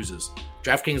team loses.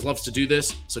 DraftKings loves to do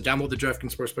this, so download the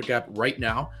DraftKings Sportsbook app right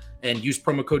now and use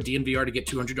promo code DNVR to get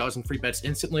 $200 in free bets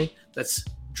instantly. That's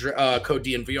code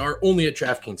DNVR only at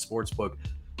DraftKings Sportsbook,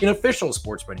 an official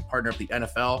sports betting partner of the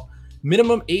NFL.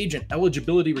 Minimum age and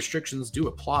eligibility restrictions do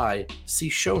apply. See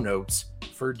show notes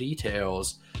for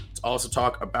details. Let's also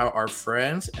talk about our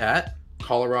friends at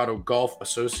Colorado Golf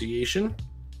Association,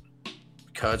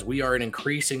 because we are an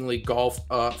increasingly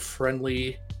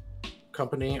golf-friendly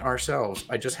company ourselves.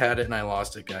 I just had it and I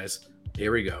lost it, guys.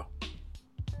 Here we go.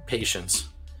 Patience.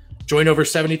 Join over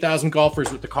 70,000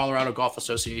 golfers with the Colorado Golf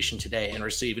Association today and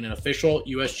receive an official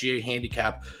USGA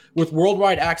handicap with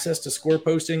worldwide access to score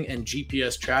posting and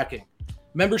GPS tracking.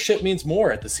 Membership means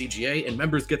more at the CGA, and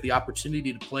members get the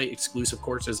opportunity to play exclusive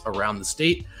courses around the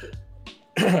state,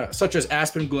 such as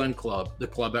Aspen Glen Club, the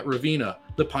Club at Ravina,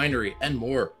 the Pinery, and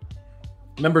more.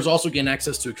 Members also gain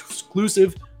access to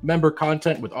exclusive member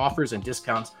content with offers and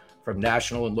discounts from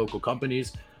national and local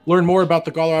companies. Learn more about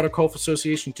the Colorado Golf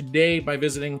Association today by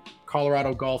visiting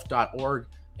coloradogolf.org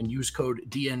and use code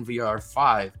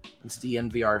DNVR5. It's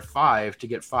DNVR5 to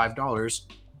get $5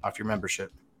 off your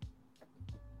membership.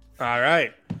 All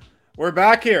right. We're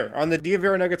back here on the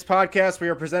DNVR Nuggets podcast. We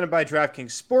are presented by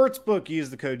DraftKings Sportsbook. Use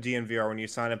the code DNVR when you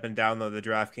sign up and download the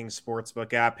DraftKings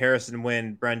Sportsbook app. Harrison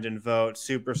Wind, Brendan Vogt,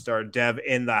 Superstar Dev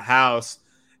in the house.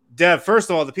 Dev, first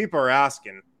of all, the people are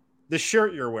asking, the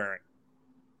shirt you're wearing,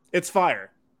 it's fire.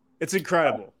 It's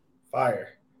incredible. Fire.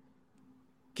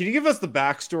 Can you give us the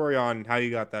backstory on how you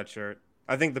got that shirt?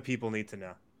 I think the people need to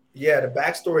know. Yeah, the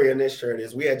backstory in this shirt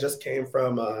is we had just came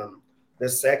from the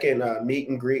second meet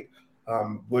and greet.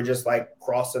 We're just like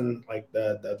crossing like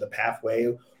the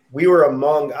pathway. We were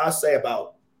among, I'll say,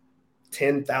 about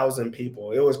 10,000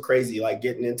 people. It was crazy, like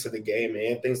getting into the game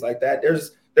and things like that.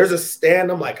 There's a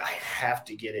stand. I'm like, I have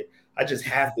to get it. I just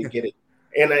have to get it.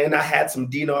 And I had some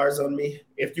dinars on me.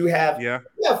 If you have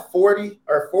 40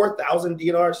 or 4,000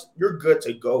 dinars, you're good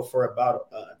to go for about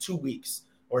 2 weeks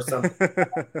or something.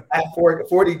 I had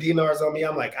 40 dinars on me.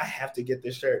 I'm like, I have to get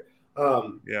this shirt.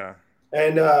 And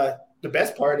the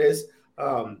best part is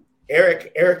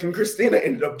Eric and Christina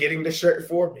ended up getting the shirt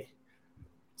for me.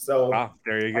 So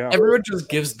there you go. Everyone just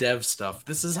gives Dev stuff.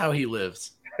 This is how he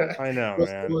lives. I know,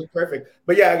 man. It was perfect.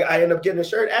 But yeah, I ended up getting a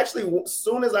shirt. Actually, as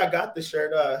soon as I got the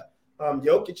shirt,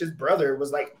 Jokic's brother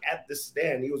was like at the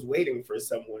stand. He was waiting for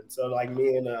someone. So like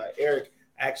me and Eric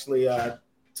actually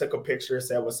took a picture,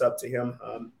 said what's up to him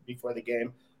before the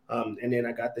game. And then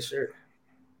I got the shirt.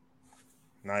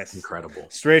 Nice. Incredible.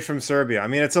 Straight from Serbia. I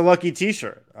mean, it's a lucky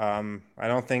t-shirt. I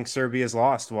don't think Serbia's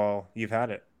lost while you've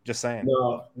had it. Just saying.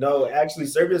 No, actually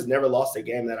Serbia's never lost a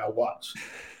game that I watched.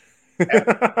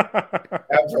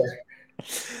 Ever.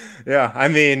 Yeah, I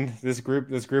mean, this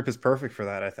group is perfect for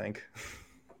that, I think.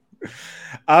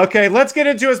 Okay, let's get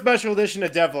into a special edition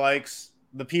of Dev Likes.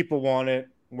 The people want it.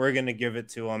 We're going to give it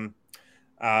to them.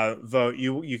 Vote.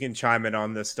 You can chime in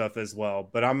on this stuff as well.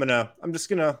 But I'm just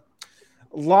going to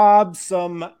lob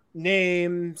some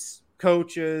names,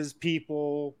 coaches,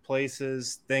 people,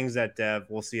 places, things at Dev.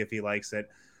 We'll see if he likes it.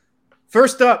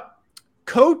 First up,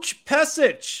 Coach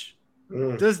Pesic.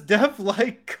 Does Dev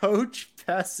like Coach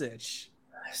Pesic?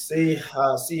 See,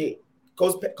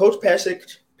 Coach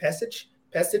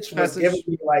Pesic was giving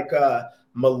me like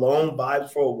Malone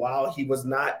vibes for a while. He was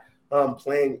not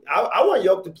playing. I want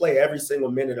Yoke to play every single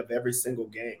minute of every single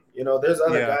game. You know, there's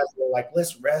other guys that are like,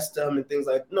 let's rest him and things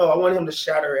like. No, I want him to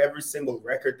shatter every single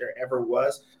record there ever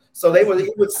was. So he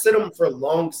would sit him for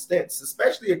long stints,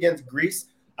 especially against Greece.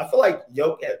 I feel like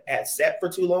Yoke had sat for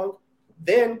too long.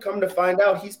 Then come to find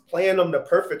out, he's playing them the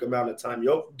perfect amount of time.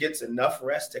 Yoke gets enough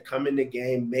rest to come in the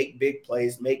game, make big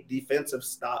plays, make defensive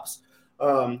stops.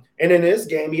 And in this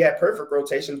game, he had perfect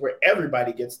rotations where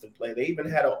everybody gets to play. They even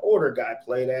had an older guy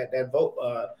play that Vogt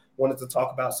wanted to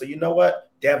talk about. So you know what?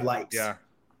 Dev likes. Yeah.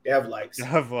 Dev likes.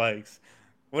 Dev likes.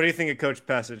 What do you think of Coach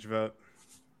Pesic, Vogt?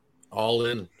 All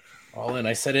in.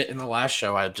 I said it in the last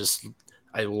show. I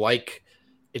like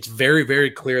it's very,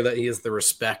 very clear that he has the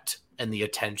respect and the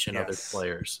attention of his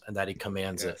players and that he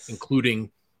commands it, including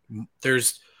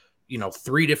there's,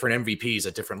 3 different MVPs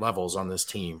at different levels on this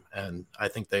team. And I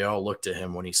think they all look to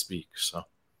him when he speaks. So,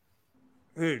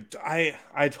 dude, I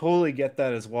totally get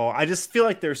that as well. I just feel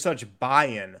like there's such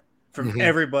buy-in from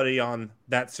everybody on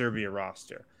that Serbia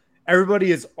roster.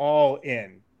 Everybody is all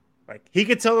in. Like, he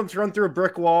could tell them to run through a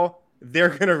brick wall. They're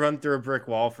going to run through a brick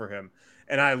wall for him.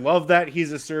 And I love that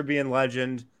he's a Serbian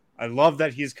legend. I love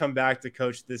that he's come back to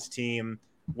coach this team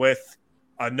with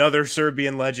another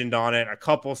Serbian legend on it, a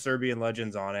couple Serbian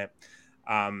legends on it.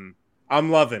 I'm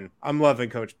loving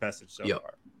Coach Pesic so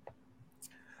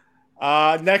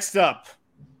far. Next up,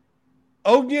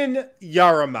 Ognjen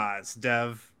Jaramaz,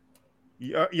 Dev.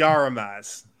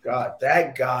 Jaramaz. God,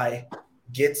 that guy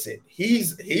gets it.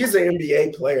 He's an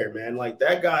NBA player, man. Like,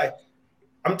 that guy,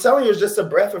 I'm telling you, it's just a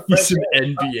breath of fresh air. He's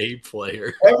an NBA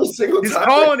player. Every single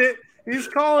time. He's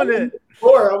calling it.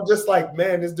 Before, I'm just like,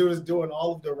 man, this dude is doing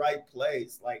all of the right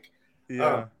plays. Like,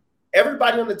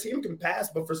 everybody on the team can pass,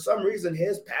 but for some reason,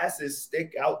 his passes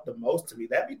stick out the most to me.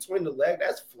 That between the leg,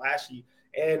 that's flashy,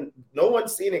 and no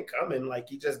one's seen it coming. Like,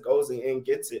 he just goes in and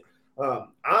gets it.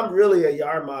 I'm really a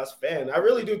Yarmaz fan. I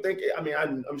really do think,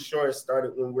 I'm sure it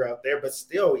started when we were out there, but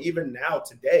still, even now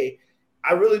today,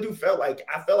 I really do felt like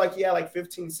he had like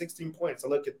 15, 16 points. I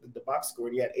look at the box score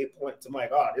and he had 8 points. I'm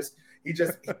like,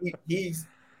 he's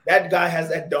that guy has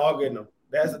that dog in him.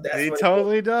 That's he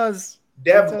totally does.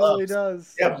 Dev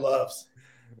loves.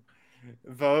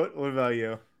 Vote. What about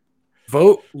you?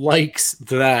 Vote likes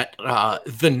that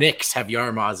the Knicks have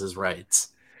Yarmaz's rights.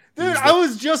 Dude, I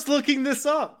was just looking this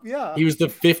up. Yeah. He was the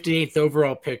 58th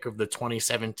overall pick of the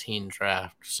 2017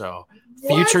 draft. So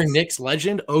future Knicks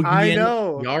legend, Ogien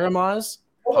Yarmaz.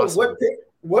 Oh,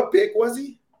 what pick was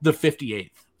he? The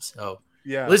 58th. So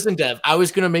yeah. Listen, Dev, I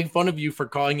was gonna make fun of you for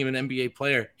calling him an NBA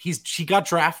player. She got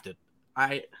drafted.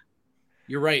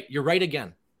 You're right. You're right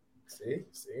again. See.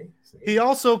 He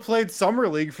also played Summer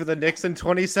League for the Knicks in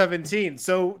 2017.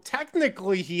 So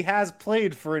technically he has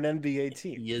played for an NBA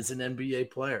team. He is an NBA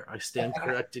player. I stand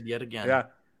corrected yet again. Yeah.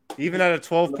 Even at a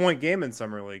 12-point game in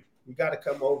Summer League. You got to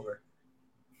come over.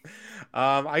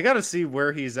 I got to see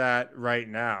where he's at right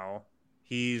now.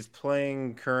 He's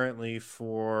playing currently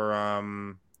for,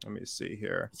 let me see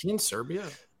here. Is he in Serbia?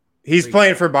 He's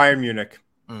playing for Bayern Munich.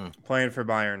 Playing for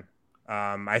Bayern.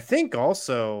 I think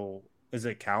also... Is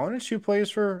it Kalinic who plays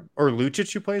for, or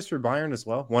Lucic who plays for Bayern as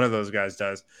well? One of those guys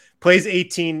does. Plays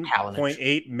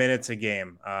 18.8 minutes a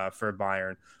game for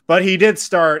Bayern. But he did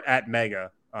start at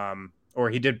Mega, or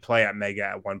he did play at Mega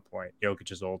at one point,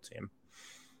 Jokic's old team.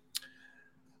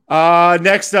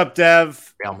 Next up,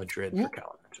 Dev. Real Madrid for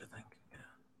Kalinic, I think. Yeah.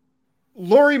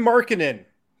 Lauri Markkanen.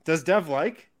 Does Dev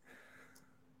like?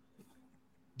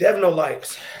 Dev no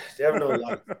likes.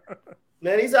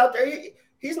 Man, he's out there.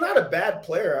 He's not a bad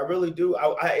player. I really do.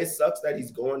 It sucks that he's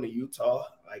going to Utah.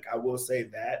 Like, I will say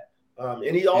that.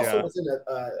 And he also was in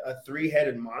a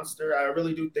three-headed monster. I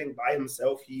really do think by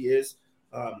himself he is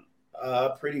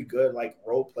a pretty good, like,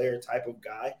 role player type of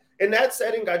guy. In that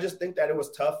setting, I just think that it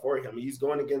was tough for him. He's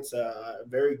going against a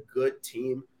very good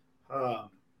team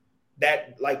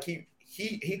that, like,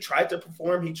 he tried to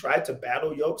perform. He tried to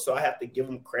battle Yoke, so I have to give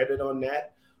him credit on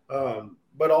that.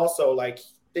 But also, like,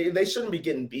 they shouldn't be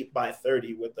getting beat by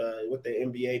 30 with the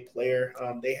NBA player.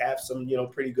 They have some,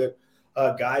 pretty good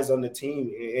guys on the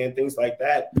team and things like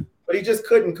that. But he just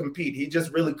couldn't compete. He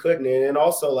just really couldn't. And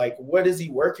also, like, what is he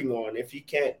working on if he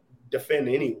can't defend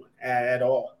anyone at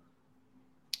all?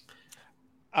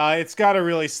 It's got to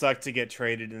really suck to get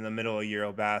traded in the middle of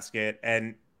Eurobasket.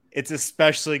 And it's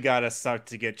especially got to suck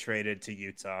to get traded to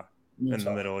Utah in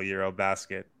the middle of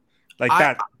Eurobasket.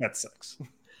 Like, that sucks.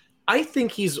 I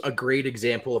think he's a great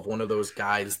example of one of those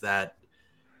guys that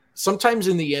sometimes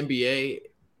in the NBA,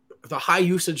 the high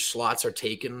usage slots are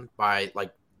taken by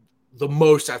like the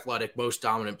most athletic, most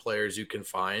dominant players you can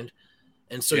find.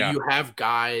 And so you have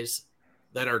guys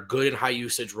that are good in high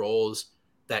usage roles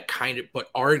that but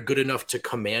aren't good enough to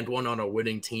command one on a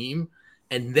winning team.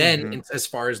 And then as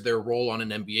far as their role on an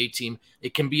NBA team,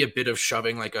 it can be a bit of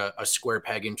shoving like a square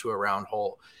peg into a round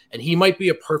hole. And he might be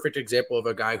a perfect example of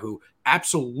a guy who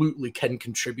absolutely can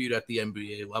contribute at the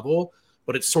NBA level,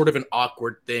 but it's sort of an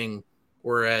awkward thing,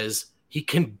 whereas he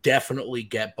can definitely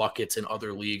get buckets in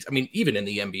other leagues. I mean, even in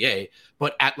the NBA,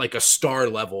 but at like a star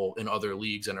level in other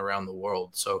leagues and around the world.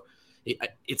 So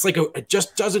it's like it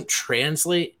just doesn't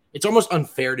translate. It's almost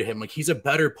unfair to him. Like, he's a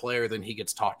better player than he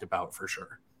gets talked about for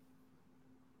sure.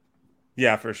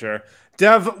 Yeah, for sure.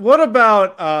 Dev, what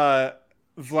about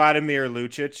Vladimir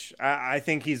Lucic? I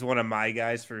think he's one of my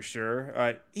guys for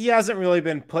sure. He hasn't really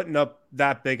been putting up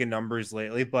that big of numbers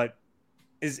lately, but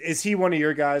is he one of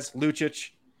your guys, Lucic?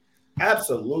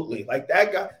 Absolutely. Like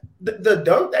that guy, the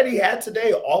dunk that he had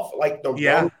today off like the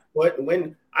wrong foot.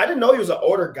 When I didn't know he was an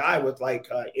older guy with like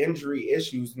injury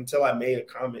issues until I made a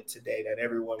comment today that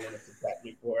everyone wanted to attack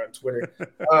me for on Twitter.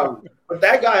 But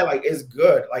that guy like is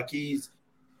good. Like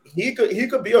he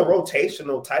could be a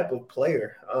rotational type of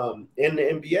player in the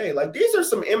NBA. Like, these are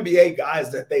some NBA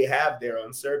guys that they have there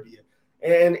on Serbia.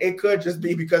 And it could just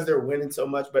be because they're winning so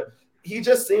much. But he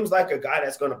just seems like a guy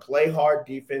that's going to play hard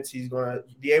defense. He's going to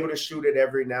be able to shoot it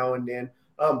every now and then.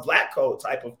 Vlatko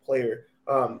type of player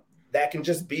that can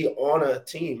just be on a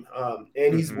team.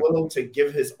 And he's willing to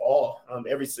give his all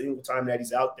every single time that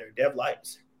he's out there. Dev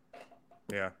likes.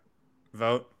 Yeah.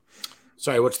 Vote.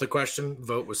 Sorry, what's the question?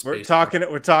 Vote was We're talking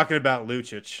about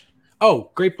Lucic. Oh,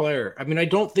 great player. I mean, I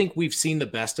don't think we've seen the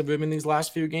best of him in these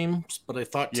last few games, but I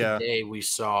thought today we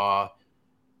saw,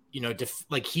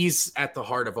 like he's at the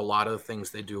heart of a lot of the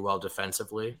things they do well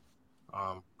defensively.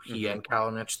 He and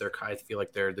Kalinic, I feel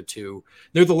like they're the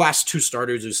last two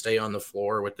starters who stay on the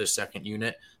floor with this second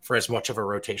unit for as much of a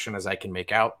rotation as I can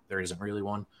make out. There isn't really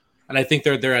one. And I think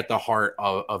they're at the heart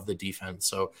of the defense.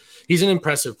 So he's an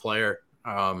impressive player.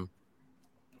 I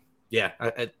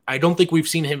don't think we've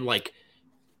seen him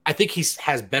I think he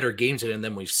has better games in him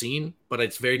than we've seen, but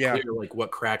it's very clear what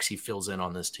cracks he fills in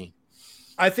on this team.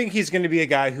 I think he's going to be a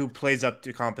guy who plays up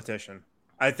to competition.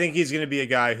 I think he's going to be a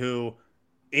guy who,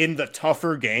 in the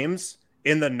tougher games,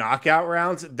 in the knockout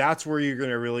rounds, that's where you're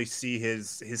going to really see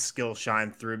his skill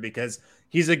shine through, because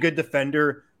he's a good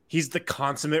defender. He's the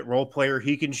consummate role player.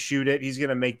 He can shoot it. He's going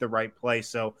to make the right play.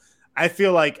 So I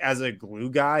feel like as a glue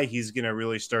guy, he's going to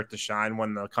really start to shine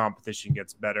when the competition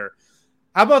gets better.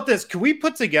 How about this? Can we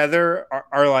put together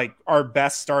our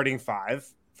best starting five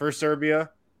for Serbia?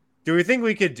 Do we think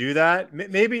we could do that?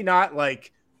 Maybe not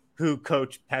who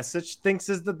Coach Pesic thinks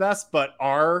is the best, but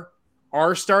our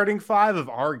starting five of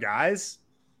our guys.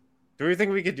 Do we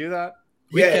think we could do that?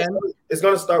 It's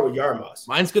going to start with Yarmaz.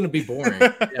 Mine's going to be boring.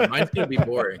 Mine's going to be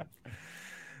boring.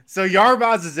 So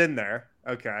Yarmaz is in there.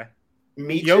 Okay.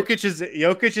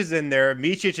 Jokic is in there.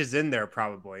 Micic is in there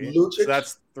probably. Lucic. So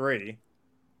that's 3.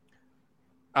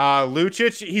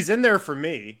 Lucic, he's in there for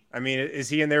me. I mean, is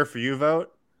he in there for you,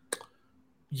 Vote?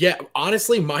 Yeah,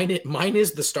 honestly, mine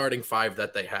is the starting 5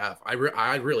 that they have. I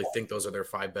really think those are their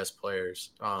 5 best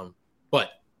players. But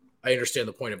I understand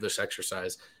the point of this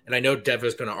exercise, and I know Dev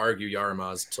is going to argue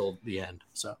Yarmaz till the end.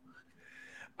 So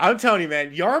I'm telling you,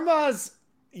 man, Yarmaz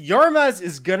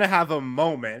is going to have a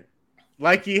moment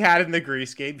like he had in the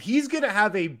Greece game. He's going to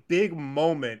have a big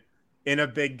moment in a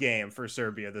big game for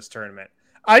Serbia this tournament.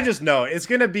 I just know it's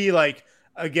going to be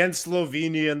against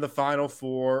Slovenia in the Final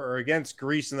Four or against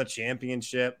Greece in the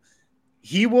championship.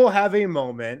 He will have a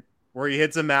moment where he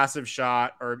hits a massive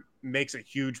shot or makes a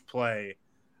huge play.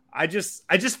 I just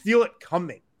feel it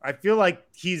coming. I feel like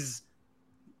he's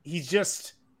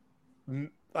just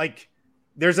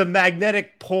there's a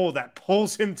magnetic pull that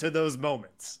pulls him to those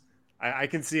moments. I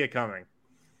can see it coming.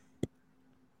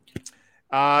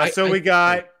 So we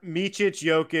got Micic,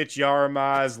 Jokic,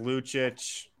 Yarmaz,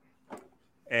 Lucic,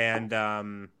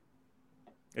 and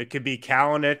it could be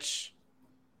Kalinic.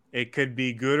 It could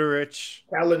be Guduric.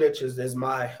 Kalinic is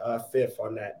my 5th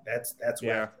on that. That's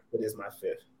why it is my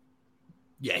 5th.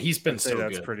 Yeah, he's been so good.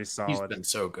 That's pretty solid. He's been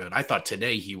so good. I thought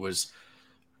today he was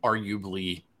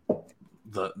arguably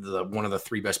the one of the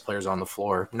 3 best players on the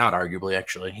floor. Not arguably,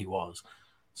 actually, he was.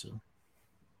 So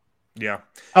yeah,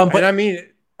 but I mean,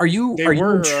 are you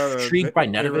intrigued by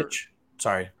Nedovic?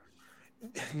 Sorry.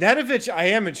 Nedovic, I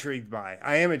am intrigued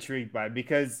by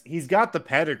because he's got the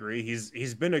pedigree.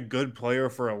 He's been a good player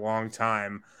for a long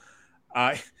time.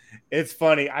 It's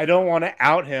funny. I don't want to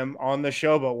out him on the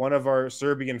show, but one of our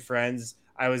Serbian friends,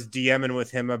 I was DMing with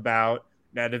him about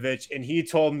Nedovic, and he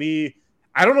told me,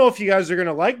 I don't know if you guys are going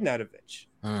to like Nedovic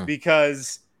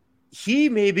because he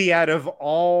maybe out of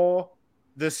all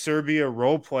the Serbia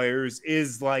role players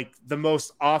is the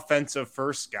most offensive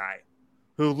first guy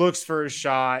who looks for a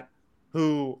shot,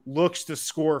 who looks to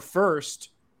score first,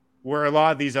 where a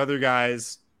lot of these other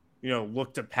guys,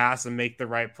 look to pass and make the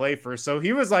right play first. So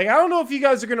he was like, I don't know if you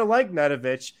guys are going to like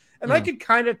Nedovic. And I could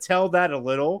kind of tell that a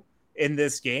little in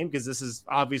this game because this is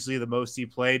obviously the most he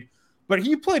played. But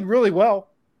he played really well.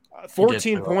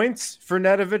 14 points for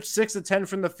Nedovic, 6 of 10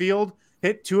 from the field,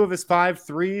 hit 2 of his 5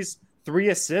 threes, 3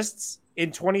 assists in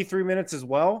 23 minutes as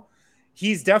well.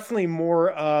 He's definitely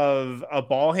more of a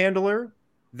ball handler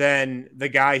than the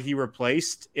guy he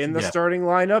replaced in the starting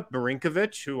lineup,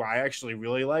 Marinkovic, who I actually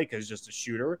really like as just a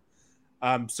shooter.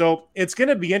 So it's going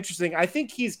to be interesting. I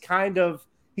think he kind of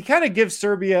gives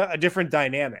Serbia a different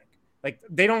dynamic.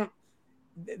 They don't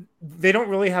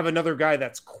really have another guy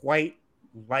that's quite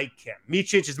like him.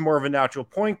 Micic is more of a natural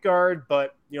point guard,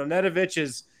 but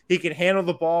Nedovic he can handle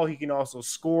the ball. He can also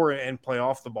score and play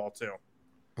off the ball too.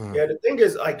 Yeah, the thing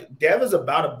is, Dev is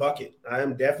about a bucket. I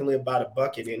am definitely about a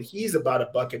bucket, and he's about a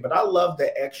bucket. But I love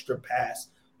the extra pass.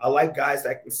 I like guys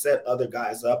that can set other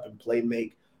guys up and play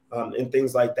make and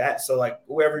things like that. So,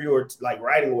 whoever you were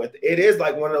riding with, it is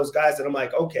one of those guys that I'm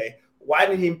like, okay, why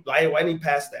didn't he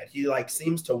pass that? He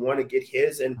seems to want to get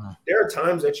his, and there are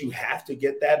times that you have to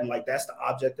get that, and that's the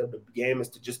object of the game is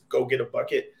to just go get a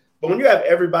bucket. But when you have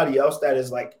everybody else that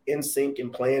is in sync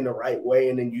and playing the right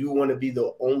way, and then you want to be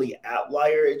the only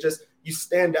outlier, you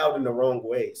stand out in the wrong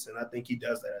ways. And I think he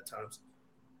does that at times.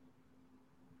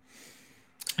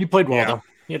 He played well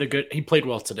though. He played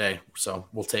well today, so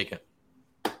we'll take it.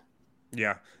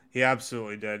 Yeah, he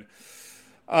absolutely did.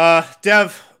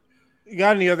 Dev, you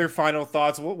got any other final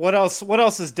thoughts? What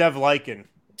else is Dev liking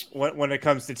when it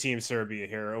comes to Team Serbia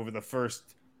here over the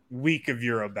first week of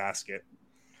Eurobasket?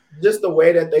 Just the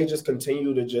way that they just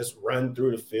continue to just run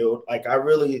through the field. I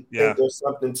really think there's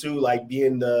something to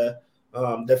being the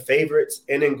the favorites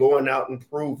and then going out and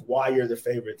prove why you're the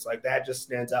favorites. Like that just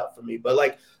stands out for me. But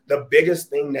like the biggest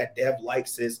thing that Dev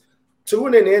likes is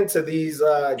tuning into these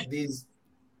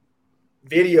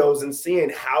videos and seeing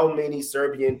how many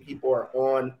Serbian people are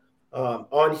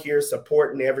on here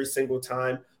supporting every single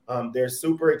time. They're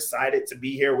super excited to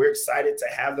be here. We're excited to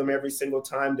have them every single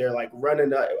time. They're like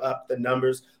running up the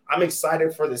numbers. I'm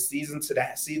excited for the season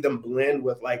to see them blend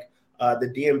with like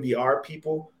the DNVR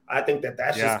people. I think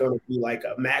that's just going to be like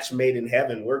a match made in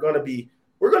heaven. We're going to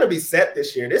be set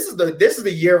this year. This is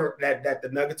the year that the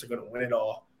Nuggets are going to win it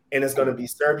all, and it's going to be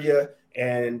Serbia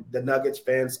and the Nuggets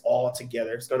fans all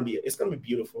together. It's going to be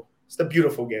beautiful. It's the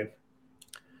beautiful game.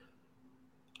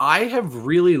 I have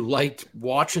really liked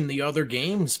watching the other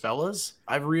games, fellas.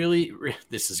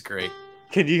 This is great.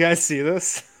 Can you guys see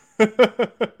this?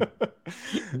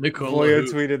 Nikola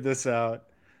tweeted this out.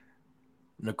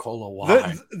 Nikola,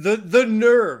 why? The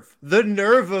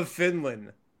nerve of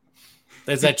Finland.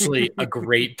 That's actually a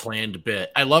great planned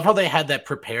bit. I love how they had that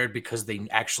prepared because they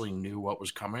actually knew what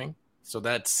was coming. So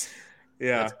that's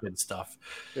good stuff.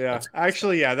 Yeah,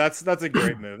 that's a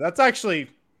great move. That's actually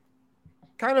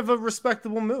kind of a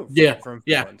respectable move. Yeah, from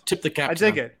Finland. Tip the cap. I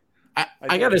dig it.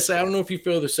 I gotta say, I don't know if you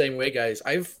feel the same way, guys.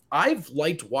 I've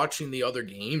liked watching the other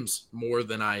games more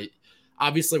than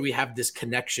obviously we have this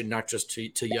connection, not just to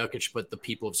Jokic, but the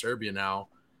people of Serbia now,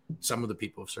 some of the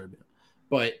people of Serbia.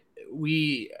 But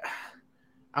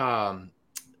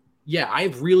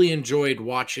I've really enjoyed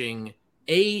watching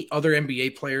other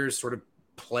NBA players sort of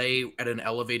play at an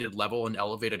elevated level and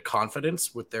elevated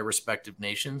confidence with their respective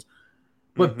nations,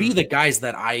 but be the guys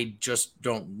that I just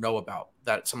don't know about,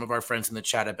 that some of our friends in the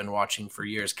chat have been watching for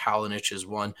years. Kalinic is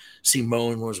one.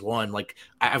 Simone was one. Like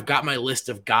I've got my list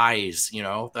of guys,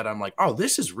 that I'm like, oh,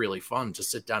 this is really fun to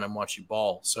sit down and watch you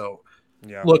ball. So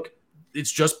look,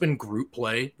 it's just been group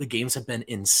play. The games have been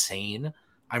insane.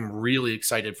 I'm really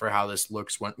excited for how this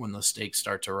looks when the stakes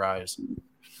start to rise.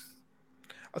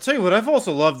 I'll tell you what, I've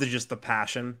also loved the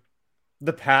passion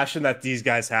that these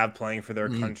guys have playing for their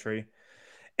country.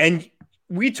 And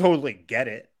we totally get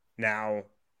it now,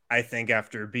 I think,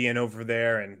 after being over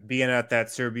there and being at that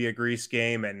Serbia-Greece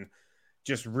game and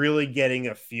just really getting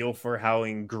a feel for how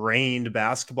ingrained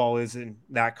basketball is in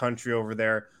that country over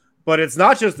there. But it's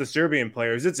not just the Serbian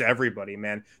players, it's everybody,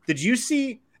 man. Did you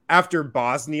see after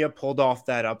Bosnia pulled off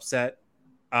that upset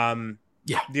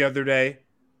the other day?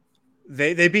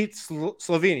 They beat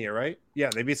Slovenia, right? Yeah,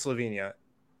 they beat Slovenia.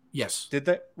 Yes. Did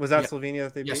they? Was that Slovenia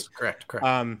that they beat? Yes, correct.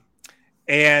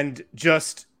 And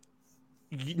just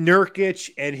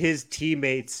Nurkic and his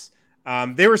teammates,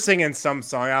 they were singing some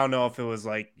song. I don't know if it was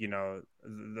like,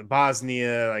 the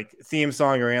Bosnia like theme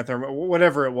song or anthem or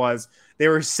whatever it was. They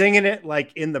were singing it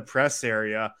like in the press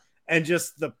area, and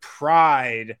just the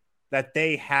pride that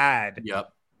they had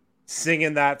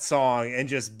singing that song and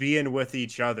just being with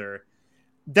each other.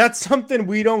 That's something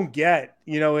we don't get,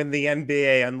 in the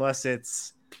NBA unless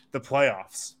it's the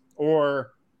playoffs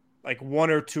or like one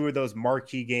or two of those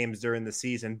marquee games during the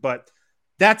season. But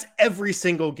that's every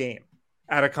single game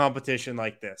at a competition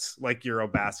like this, like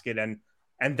Eurobasket.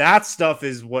 And that stuff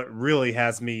is what really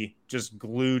has me just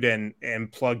glued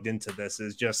and plugged into this,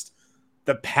 is just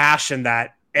the passion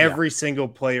that every single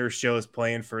player shows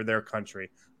playing for their country.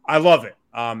 I love it.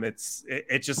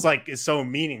 It's just like, it's so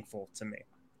meaningful to me.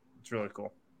 It's really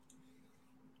cool.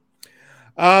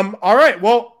 All right.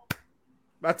 Well,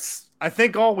 that's, I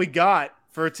think, all we got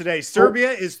for today.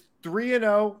 Serbia is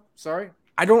 3-0. Sorry.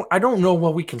 I don't know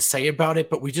what we can say about it,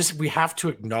 but we have to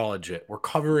acknowledge it. We're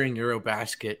covering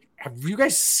Eurobasket. Have you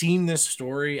guys seen this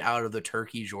story out of the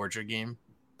Turkey-Georgia game?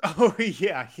 Oh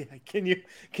yeah. Can you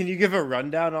give a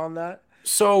rundown on that?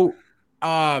 So,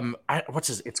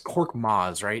 it's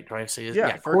Korkmaz, right? Do I say it?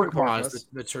 Yeah, Korkmaz,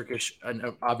 the Turkish,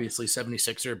 and obviously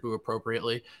 76er, boo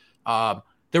appropriately.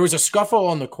 There was a scuffle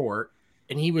on the court,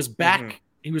 and he was back.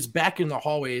 He was back in the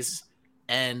hallways,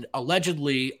 and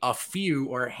allegedly a few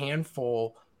or a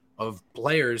handful of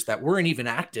players that weren't even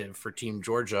active for Team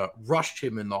Georgia rushed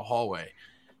him in the hallway.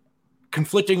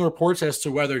 Conflicting reports as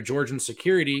to whether Georgian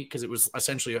security, because it was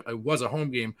essentially a home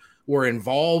game, were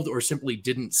involved or simply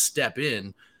didn't step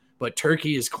in. But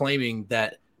Turkey is claiming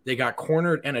that they got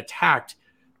cornered and attacked.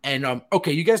 And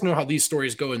you guys know how these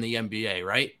stories go in the NBA,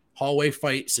 right? Hallway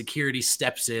fight, security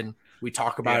steps in. We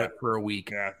talk about it for a week.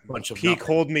 Yeah, bunch of peak,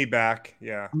 hold me back.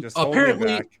 Yeah, just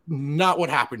apparently hold me back. Not what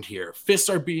happened here. Fists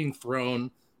are being thrown.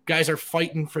 Guys are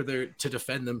fighting to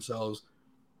defend themselves.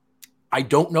 I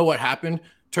don't know what happened.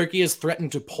 Turkey has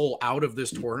threatened to pull out of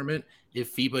this tournament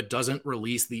if FIBA doesn't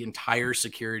release the entire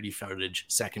security footage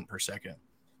second per second.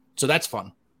 So that's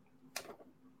fun.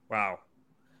 Wow.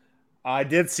 I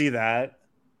did see that.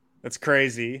 That's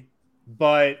crazy.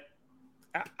 But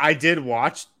I did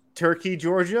watch Turkey,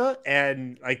 Georgia,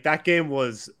 and like that game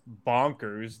was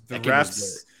bonkers. The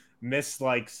refs missed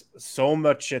like so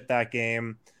much shit that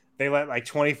game. They let like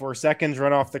 24 seconds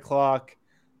run off the clock.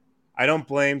 I don't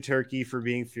blame Turkey for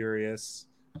being furious.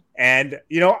 And,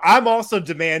 I'm also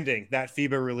demanding that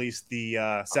FIBA release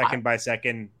the second by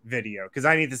second video because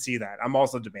I need to see that. I'm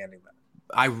also demanding that.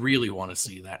 I really want to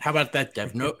see that. How about that,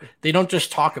 Dev? No, they don't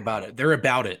just talk about it; they're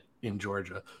about it in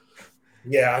Georgia.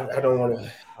 Yeah, I don't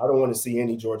want to see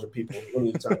any Georgia people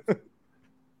anytime.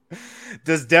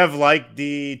 Does Dev like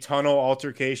the tunnel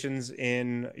altercations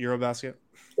in Eurobasket?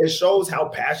 It shows how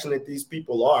passionate these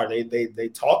people are. They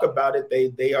talk about it.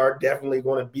 They are definitely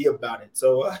going to be about it.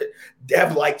 So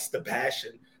Dev likes the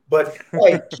passion. But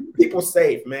hey, keep people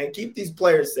safe, man. Keep these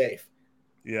players safe.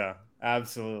 Yeah,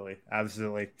 absolutely.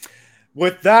 Absolutely.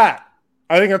 With that,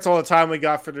 I think that's all the time we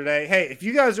got for today. Hey, if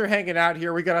you guys are hanging out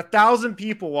here, we got 1,000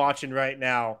 people watching right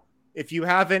now. If you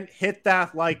haven't, hit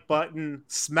that like button,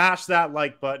 smash that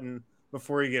like button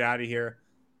before you get out of here.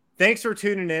 Thanks for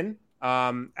tuning in.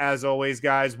 As always,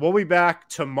 guys, we'll be back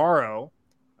tomorrow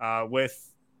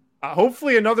with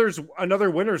hopefully another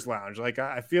winner's lounge. Like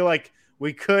I feel like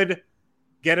we could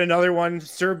get another one.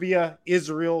 Serbia,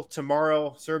 Israel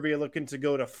tomorrow. Serbia looking to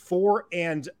go to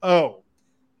 4-0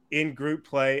 in group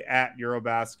play at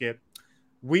Eurobasket.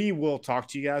 We will talk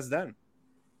to you guys then.